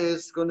 what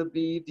is going to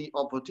be the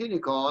opportunity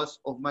cost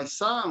of my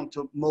son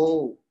to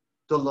mow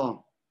the lawn?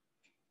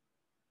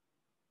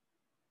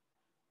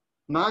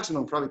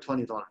 Maximum probably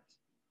 $20,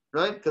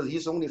 right? Because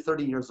he's only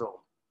 30 years old.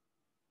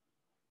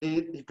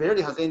 He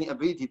barely has any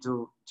ability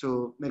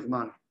to make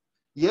money.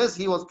 Yes,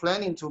 he was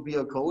planning to be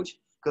a coach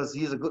because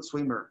he's a good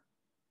swimmer.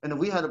 And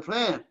we had a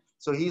plan.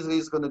 So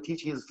he's going to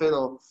teach his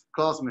fellow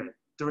classmates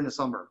during the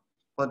summer.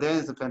 But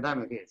then the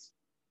pandemic hits.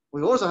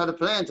 We also had a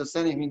plan to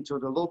send him into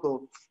the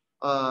local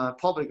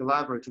public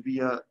library to be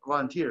a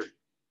volunteer.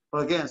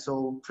 But again,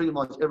 so pretty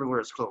much everywhere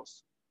is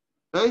closed,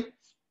 right?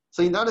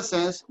 So in that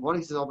sense, what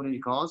is the opportunity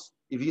cost?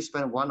 If he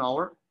spend 1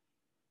 hour,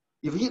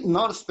 if he's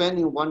not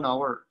spending 1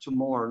 hour to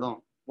mow our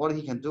lawn, what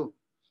he can do?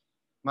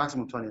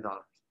 Maximum $20.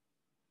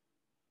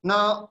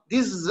 Now,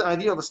 this is the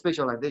idea of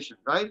specialization,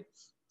 right?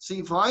 So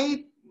if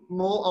I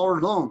mow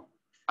our lawn,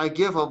 I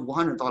give up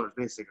 $100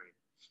 basically.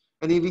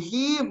 And if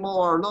he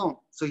mow our lawn,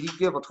 so he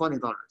give up $20.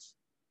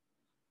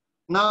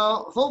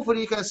 Now,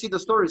 hopefully you can see the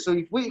story. So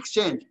if we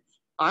exchange,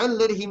 I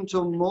let him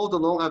to mow the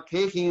lawn, I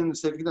pay him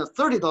say,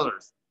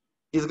 $30,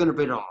 he's going to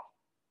pay it off.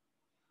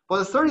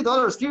 But the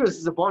 $30 still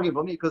is a bargain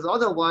for me because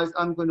otherwise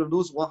I'm going to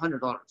lose $100.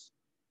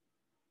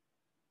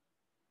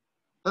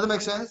 Does that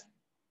make sense?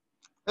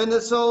 And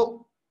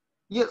so,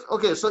 yes,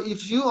 okay, so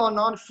if you are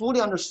not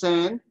fully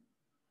understand,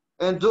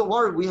 and don't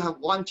worry, we have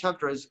one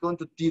chapter is going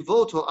to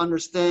devote to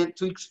understand,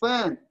 to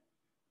expand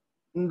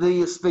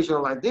the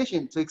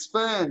specialization, to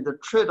expand the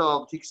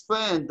trade-off, to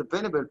expand the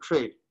benefit of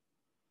trade.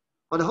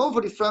 But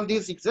hopefully from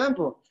this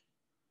example,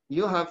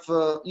 you have,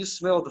 you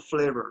smell the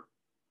flavor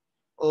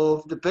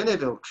of the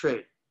benefit of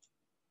trade.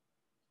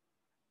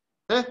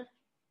 Okay?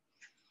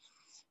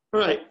 All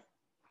right,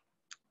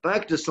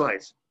 back to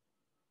slides.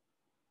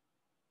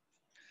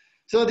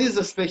 So this is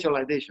a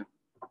specialization.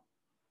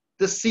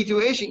 The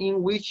situation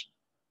in which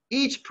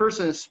each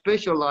person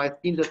specializes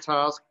in the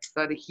task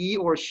that he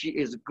or she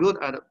is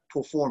good at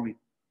performing.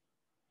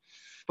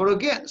 But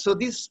again, so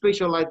this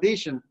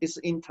specialization is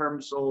in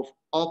terms of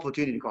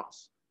opportunity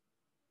cost.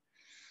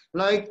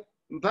 Like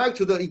back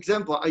to the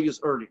example I used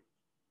earlier,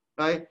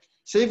 right?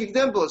 Same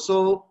example.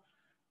 So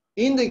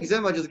in the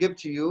example I just gave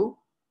to you,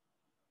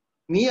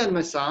 me and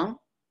my son,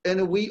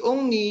 and we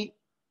only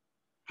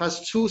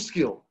has 2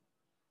 skills.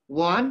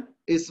 One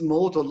is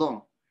mow the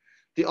lawn.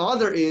 The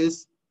other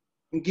is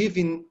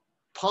giving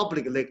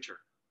public lecture,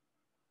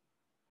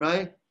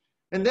 right?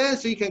 And then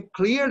so you can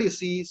clearly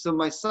see, so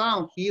my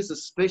son, he is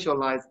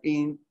specialized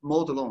in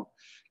mow the lawn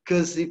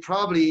because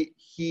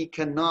he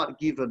cannot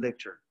give a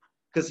lecture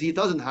because he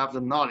doesn't have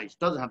the knowledge,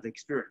 doesn't have the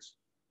experience,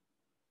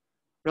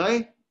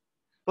 right?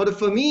 But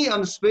for me,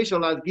 I'm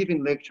specialized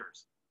giving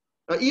lectures.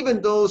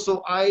 Even though,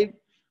 so I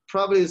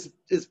probably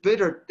is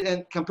better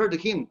than compared to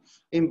him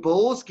in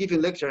both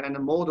giving lecture and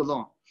mow the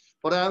lawn.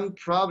 But I'm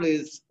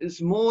probably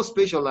is more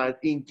specialized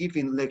in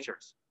giving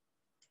lectures.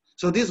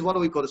 So this is what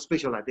we call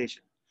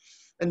specialization.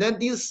 And then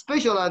this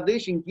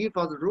specialization gives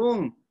us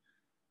room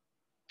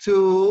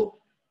to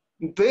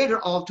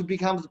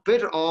become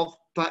better off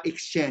by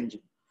exchange.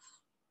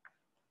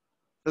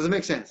 Does it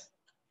make sense?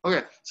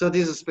 Okay, so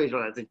this is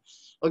specializing.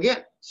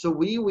 Again, so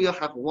we will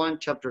have one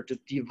chapter to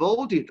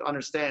devote it to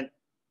understand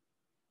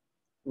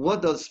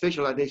what does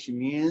specialization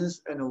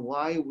means and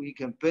why we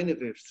can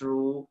benefit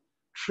through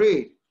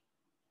trade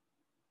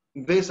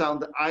based on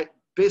the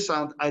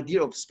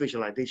idea of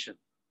specialization.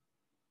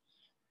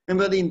 And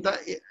but in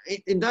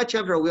that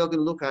chapter, we are going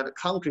to look at the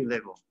country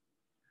level.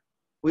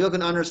 We are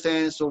going to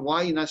understand so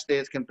why United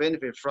States can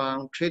benefit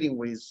from trading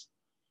with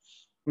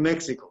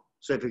Mexico,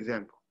 say for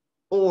example,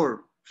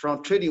 or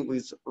from trading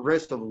with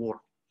rest of the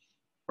world,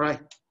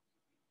 right?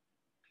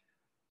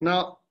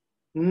 Now,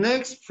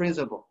 next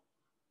principle,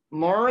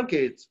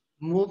 markets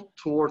move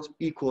towards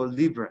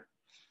equilibrium.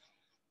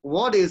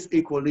 What is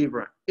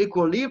equilibrium?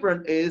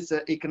 Equilibrium is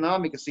an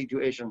economic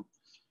situation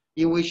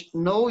in which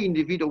no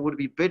individual would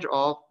be better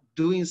off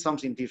doing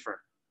something different.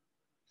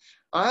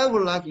 I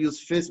would like to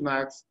use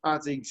Fibonacci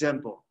as an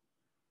example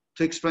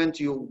to explain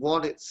to you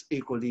what is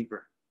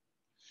equilibrium.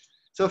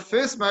 So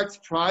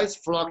Fibonacci price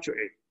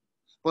fluctuates,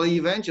 but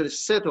eventually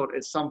settled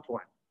at some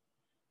point,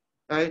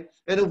 right?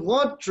 And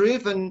what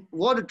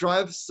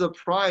drives the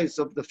price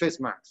of the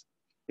Fibonacci?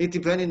 It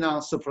depends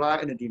on supply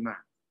and demand.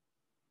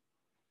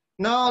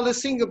 Now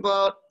let's think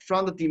about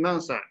from the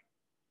demand side.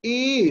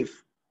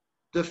 If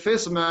the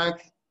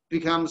Fibonacci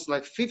becomes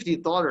like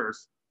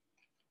 $50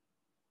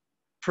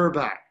 per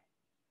bag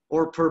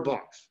or per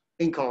box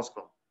in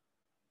Costco,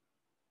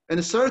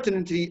 and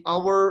certainly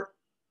our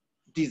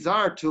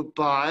desire to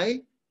buy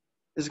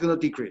is going to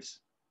decrease.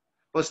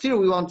 But still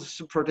we want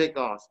to protect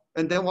us.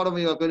 And then what are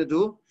we going to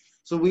do?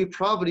 So we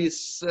probably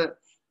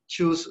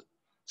choose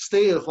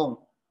stay at home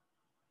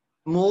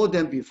more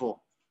than before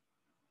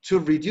to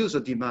reduce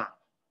the demand,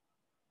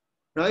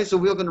 right? So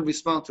we're going to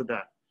respond to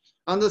that.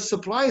 On the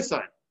supply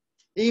side,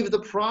 if the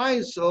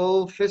price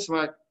of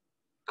Fibonacci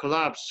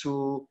collapse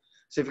to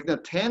say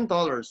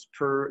 $10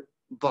 per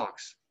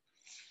box,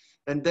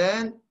 and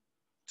then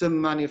the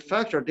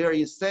manufacturer, their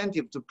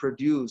incentive to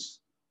produce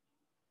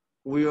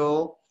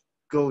will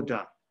go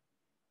down,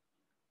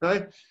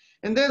 right?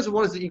 And then so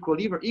what is the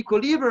equilibrium?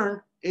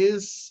 Equilibrium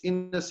is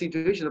in the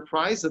situation the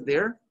price is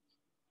there,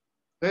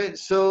 right?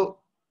 So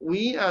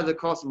we as a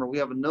customer, we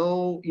have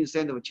no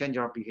incentive to change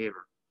our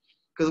behavior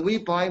because we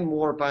buy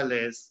more, buy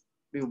less,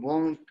 we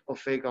won't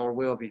affect our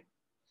well-being.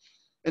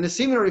 And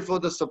similarly for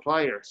the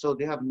supplier, so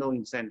they have no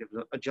incentive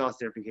to adjust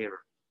their behavior.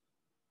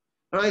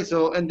 All right,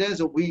 so and then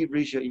so we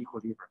reach an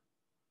equilibrium.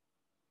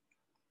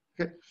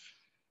 Okay,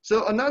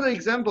 so another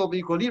example of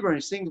equilibrium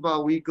is think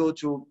about we go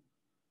to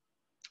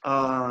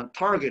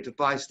Target to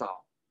buy stuff.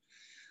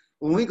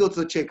 When we go to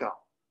the checkout,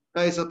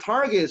 right? So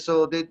Target,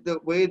 so the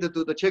way to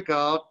do the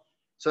checkout,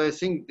 so I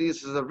think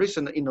this is a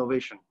recent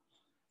innovation.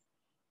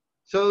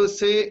 So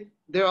say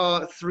there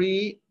are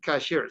 3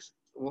 cashiers,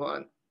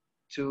 1,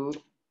 2,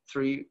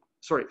 3,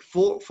 sorry,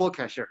 four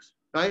cashiers,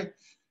 right?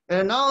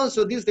 And now,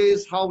 so these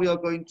days, how we are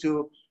going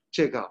to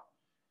check out.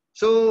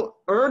 So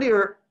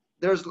earlier,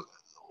 there's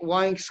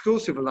one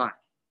exclusive line,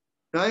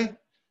 right?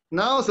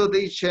 Now, so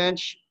they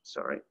change,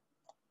 sorry.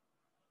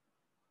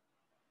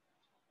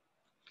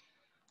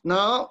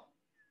 Now,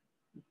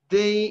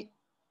 they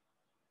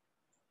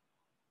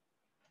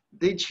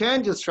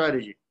change the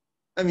strategy.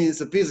 I mean,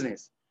 it's a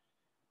business.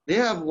 They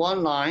have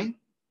one line,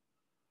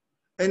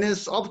 and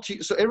it's up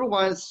to, so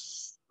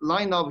everyone's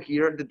lined up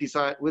here to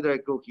decide whether I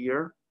go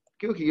here,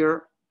 go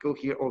here, go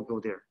here, or go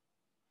there,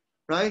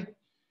 right?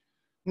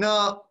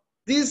 Now,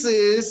 this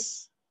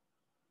is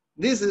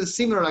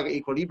similar like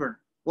equilibrium.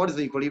 What is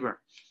the equilibrium?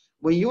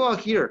 When you are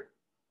here,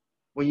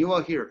 when you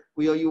are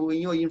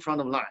in front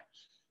of line,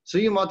 so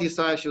you must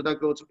decide, should I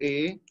go to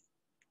A,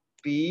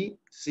 B,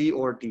 C,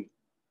 or D?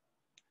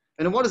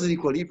 And what is the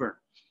equilibrium?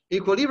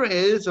 Equilibrium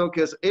is,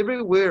 okay, so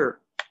everywhere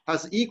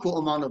has equal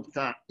amount of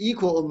time,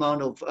 equal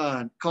amount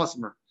of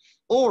customer,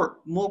 or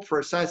more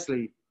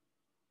precisely,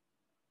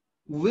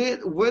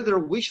 whether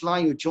which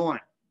line you join,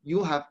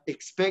 you have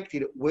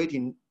expected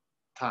waiting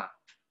time.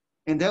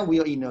 And then we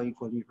are in an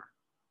equilibrium.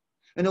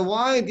 And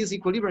why this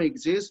equilibrium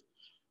exists?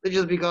 It's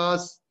just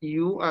because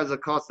you as a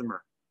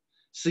customer,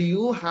 so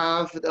you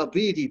have the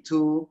ability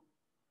to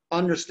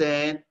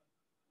understand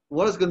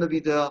what is going to be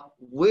the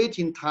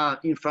waiting time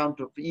in front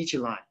of each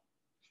line.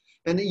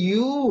 And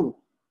you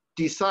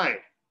decide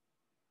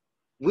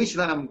which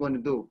line I'm going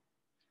to do.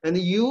 And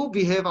you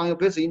behave on your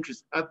best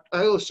interest.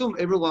 I assume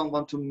everyone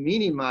wants to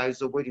minimize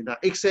the waiting time,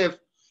 except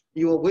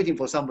you are waiting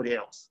for somebody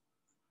else,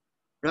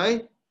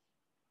 right?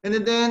 And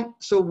then,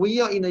 so we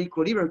are in an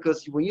equilibrium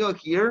because when you are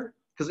here,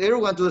 because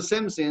everyone does the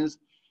same things,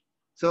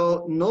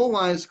 so no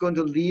one is going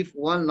to leave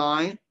one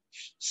line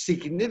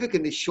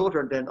significantly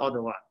shorter than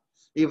other one.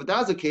 If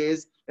that's the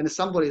case, then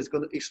somebody is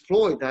going to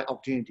exploit that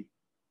opportunity.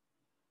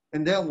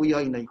 And then we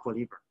are in an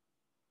equilibrium.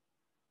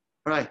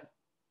 All right.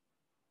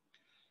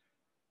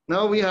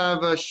 Now we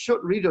have a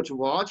short video to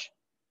watch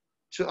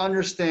to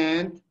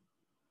understand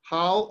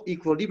how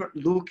equilibrium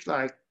looks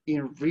like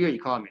in real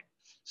economy.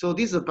 So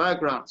this is the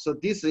background. So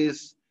this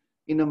is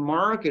in the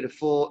market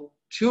for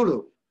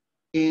tulip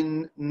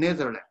in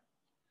Netherlands.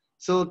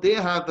 So they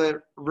have a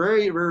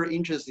very, very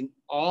interesting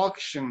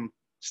auction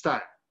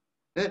style.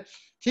 Okay?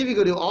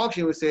 Typically,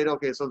 auction we say,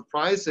 okay, so the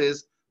price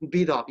is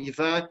bid up. If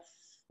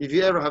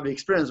you ever have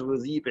experience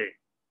with eBay,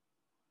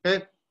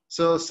 okay,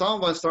 so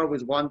someone start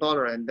with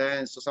 $1, and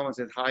then so someone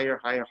said higher,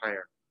 higher,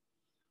 higher,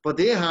 but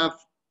they have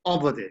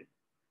opposite,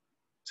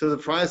 so the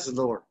price is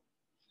lower,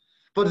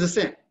 but it's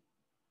the same.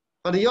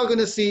 But you're going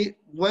to see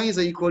when is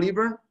the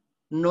equilibrium,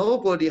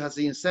 nobody has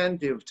the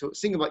incentive to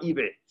think about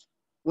eBay.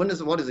 What is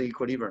the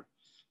equilibrium?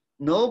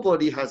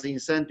 Nobody has the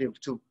incentive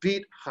to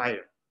bid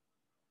higher.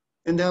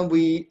 And then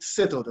we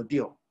settle the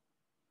deal,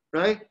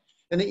 right?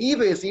 And the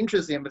eBay is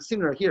interesting, but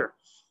similar here.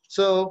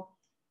 So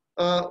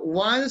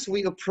once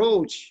we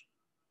approach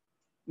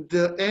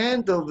the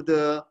end of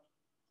the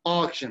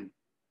auction,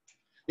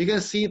 you can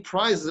see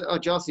prices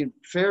adjusting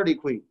fairly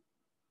quick,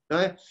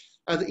 right?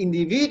 As an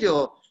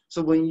individual,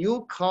 so when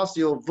you cast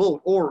your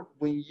vote or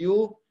when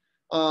you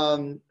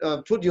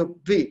put your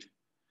bid,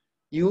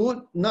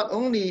 you not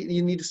only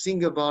you need to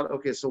think about,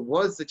 okay, so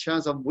what is the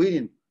chance of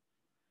winning?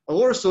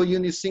 Also, you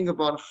need to think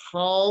about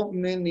how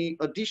many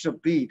additional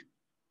bid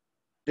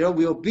there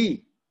will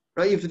be,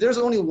 right? If there's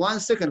only 1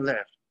 second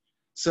left,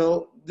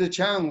 so the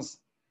chance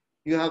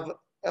you have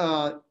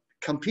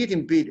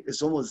competing bid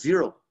is almost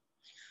zero.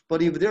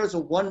 But if there's a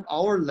 1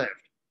 hour left,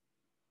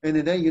 and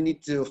then you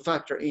need to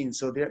factor in,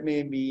 so there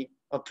may be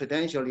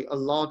potentially a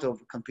lot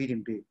of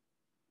competing bid,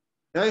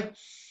 right?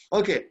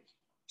 Okay,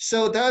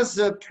 so that's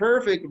a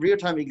perfect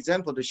real-time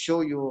example to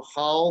show you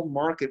how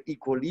market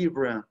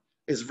equilibrium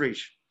is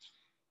reached.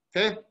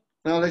 Okay,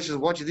 now let's just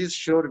watch this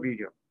short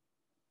video.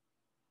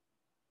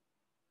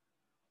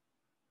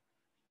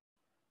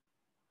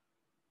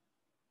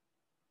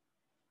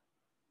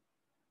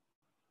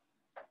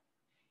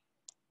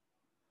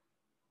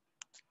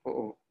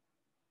 Uh-oh.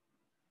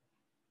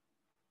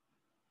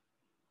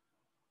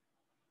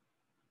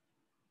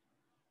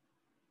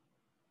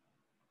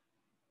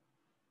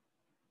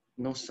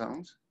 No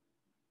sound.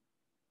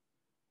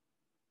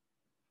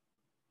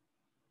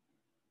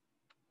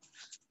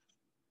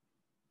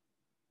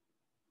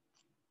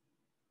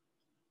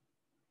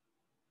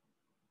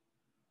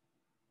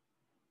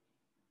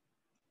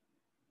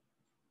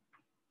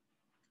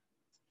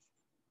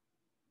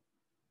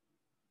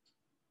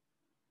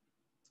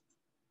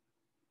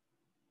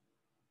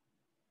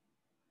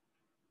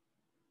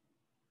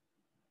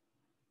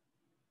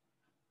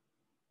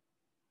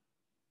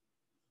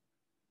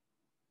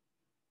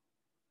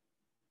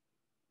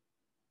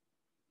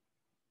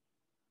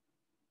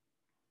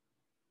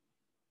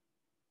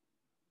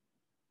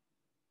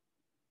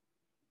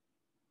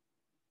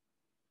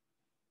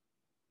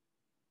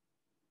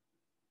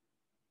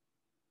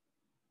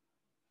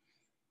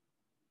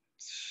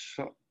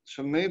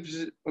 So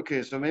maybe,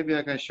 okay, so maybe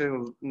I can show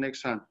you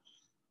next time.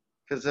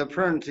 Because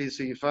apparently,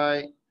 so if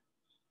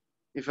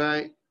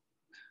I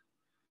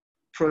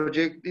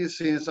project these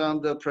things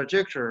on the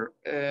projector,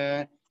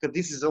 because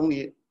this is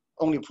only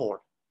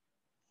port,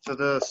 so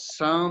the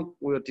sound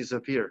will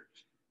disappear.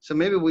 So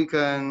maybe we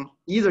can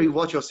either you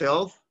watch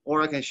yourself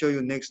or I can show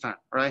you next time,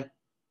 right?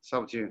 It's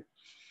up to you.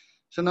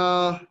 So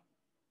now,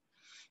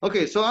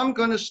 okay, so I'm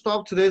going to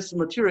stop today's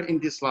material in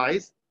this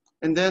slides,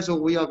 and then so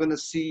we are going to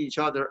see each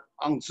other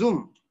on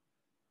Zoom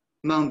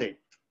Monday,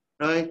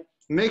 right?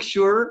 Make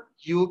sure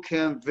you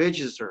can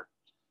register.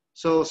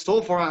 So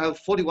far I have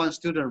 41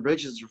 students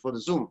registered for the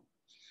Zoom.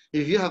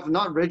 If you have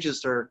not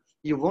registered,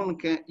 you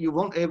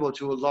won't able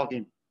to log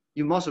in.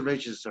 You must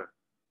register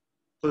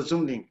for the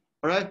Zoom link,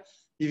 all right?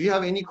 If you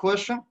have any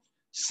question,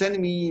 send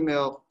me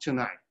email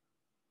tonight,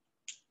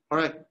 all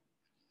right?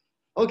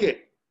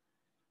 Okay,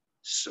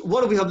 so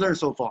what we have learned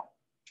so far?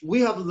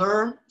 We have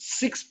learned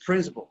 6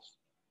 principles,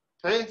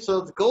 okay?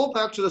 So go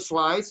back to the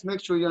slides,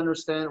 make sure you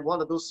understand what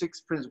are those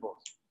 6 principles.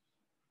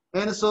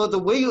 And so the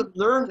way you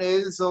learn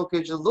is,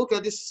 okay, just look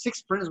at these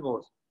 6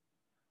 principles.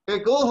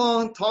 Okay, go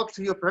home, talk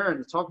to your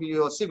parents, talk to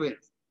your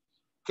siblings.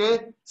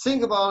 Okay,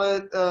 think about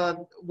it,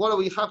 what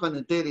will happen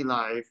in daily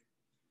life,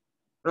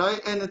 right?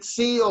 And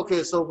see,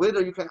 okay, so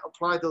whether you can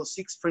apply those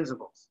 6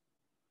 principles.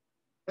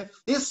 Okay?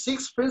 These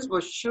 6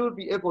 principles should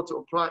be able to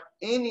apply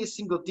any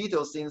single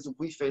detail things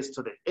we face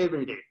today,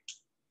 every day.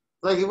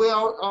 Like we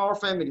are our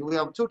family, we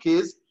have 2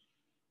 kids,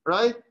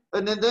 right?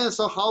 And then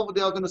so how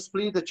they are going to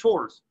split the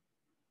chores,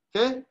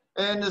 okay?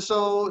 And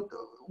so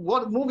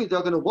what movie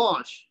they're going to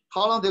watch,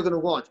 how long they're going to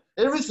watch,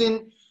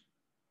 everything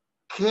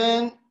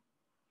can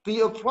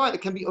be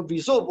applied, can be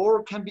absorbed,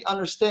 or can be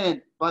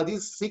understood by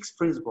these 6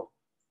 principles.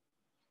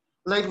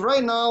 Like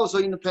right now, so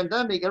in the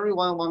pandemic,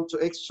 everyone wants to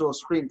extra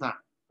screen time,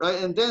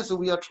 right? And then so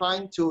we are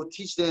trying to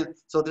teach them,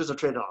 so there's a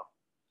trade-off.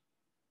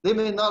 They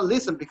may not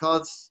listen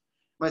because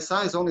my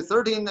son is only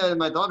 13 and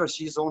my daughter,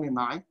 she's only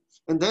 9.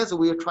 And then so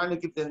we are trying to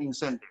give them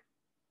incentive,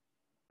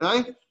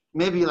 right?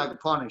 Maybe like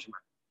punishment.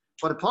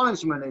 But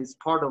punishment is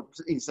part of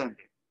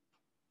incentive,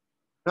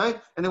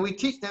 right? And then we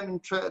teach them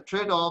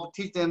trade-off,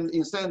 teach them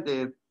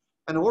incentive,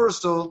 and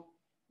also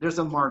there's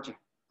a margin.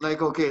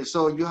 Like, okay,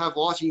 so you have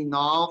watching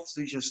enough,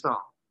 so you should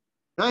stop,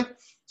 right?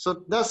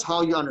 So that's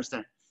how you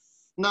understand.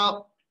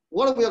 Now,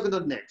 what are we going to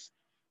do next?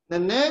 The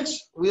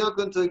next, we are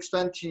going to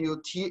explain to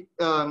you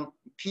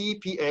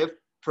PPF,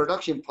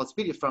 production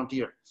possibility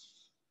frontier.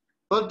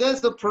 But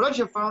that's the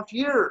production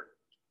frontier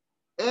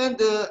and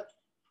the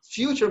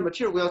future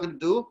material we are going to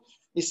do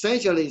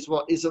essentially is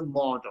what is a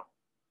model.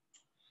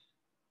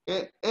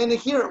 And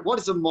here, what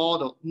is a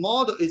model?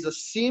 Model is a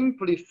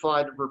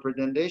simplified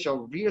representation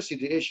of real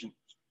situation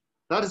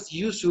that is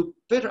used to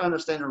better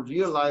understand a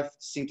real life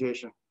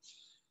situation.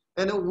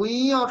 And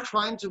we are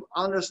trying to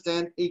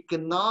understand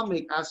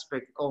economic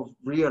aspect of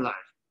real life.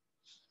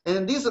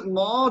 And this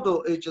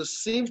model is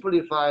just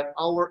simplified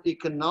our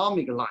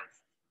economic life.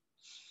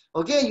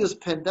 Again, use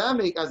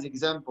pandemic as an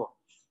example.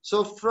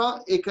 So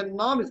from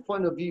economic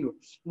point of view,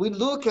 we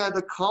look at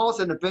the cost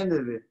and the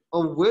benefit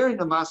of wearing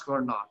the mask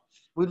or not.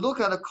 We look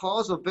at the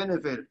cost of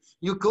benefit,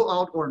 you go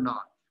out or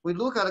not. We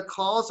look at the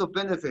cost of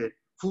benefit,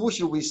 who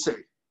should we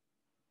save?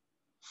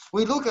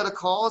 We look at the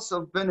cost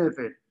of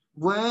benefit,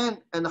 when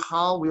and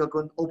how we are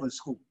going to open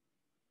school.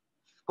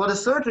 But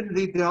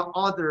certainly there are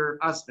other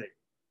aspects,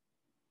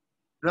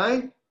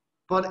 right?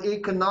 But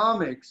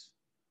economics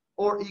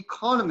or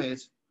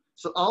economists,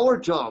 so our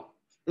job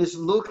is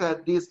look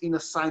at this in a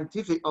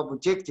scientific,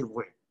 objective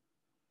way.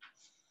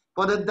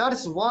 But that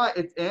is why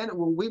at the end,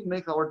 when we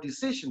make our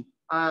decision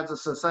as a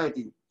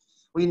society,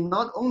 we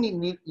not only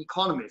need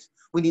economists,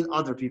 we need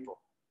other people.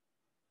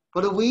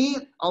 But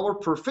our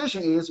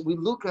profession is we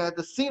look at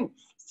the thing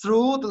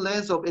through the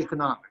lens of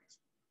economics.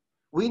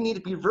 We need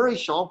to be very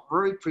sharp,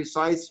 very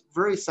precise,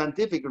 very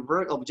scientific, and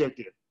very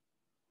objective.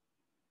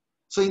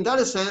 So in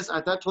that sense,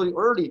 as I told you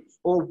early,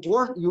 or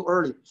warned you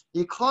early,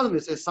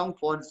 economists at some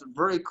point is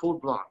very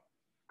cold blood.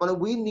 But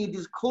we need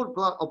this cold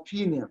blood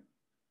opinion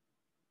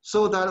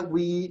so that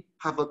we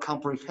have a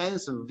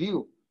comprehensive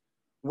view.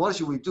 What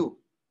should we do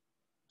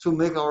to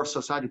make our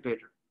society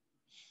better?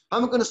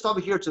 I'm going to stop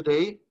here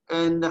today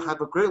and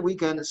have a great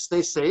weekend.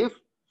 Stay safe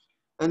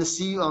and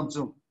see you on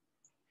Zoom.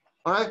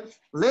 All right,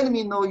 let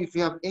me know if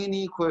you have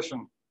any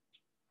question.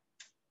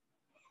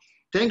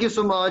 Thank you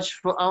so much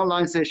for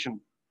online session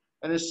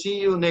and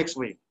see you next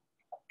week.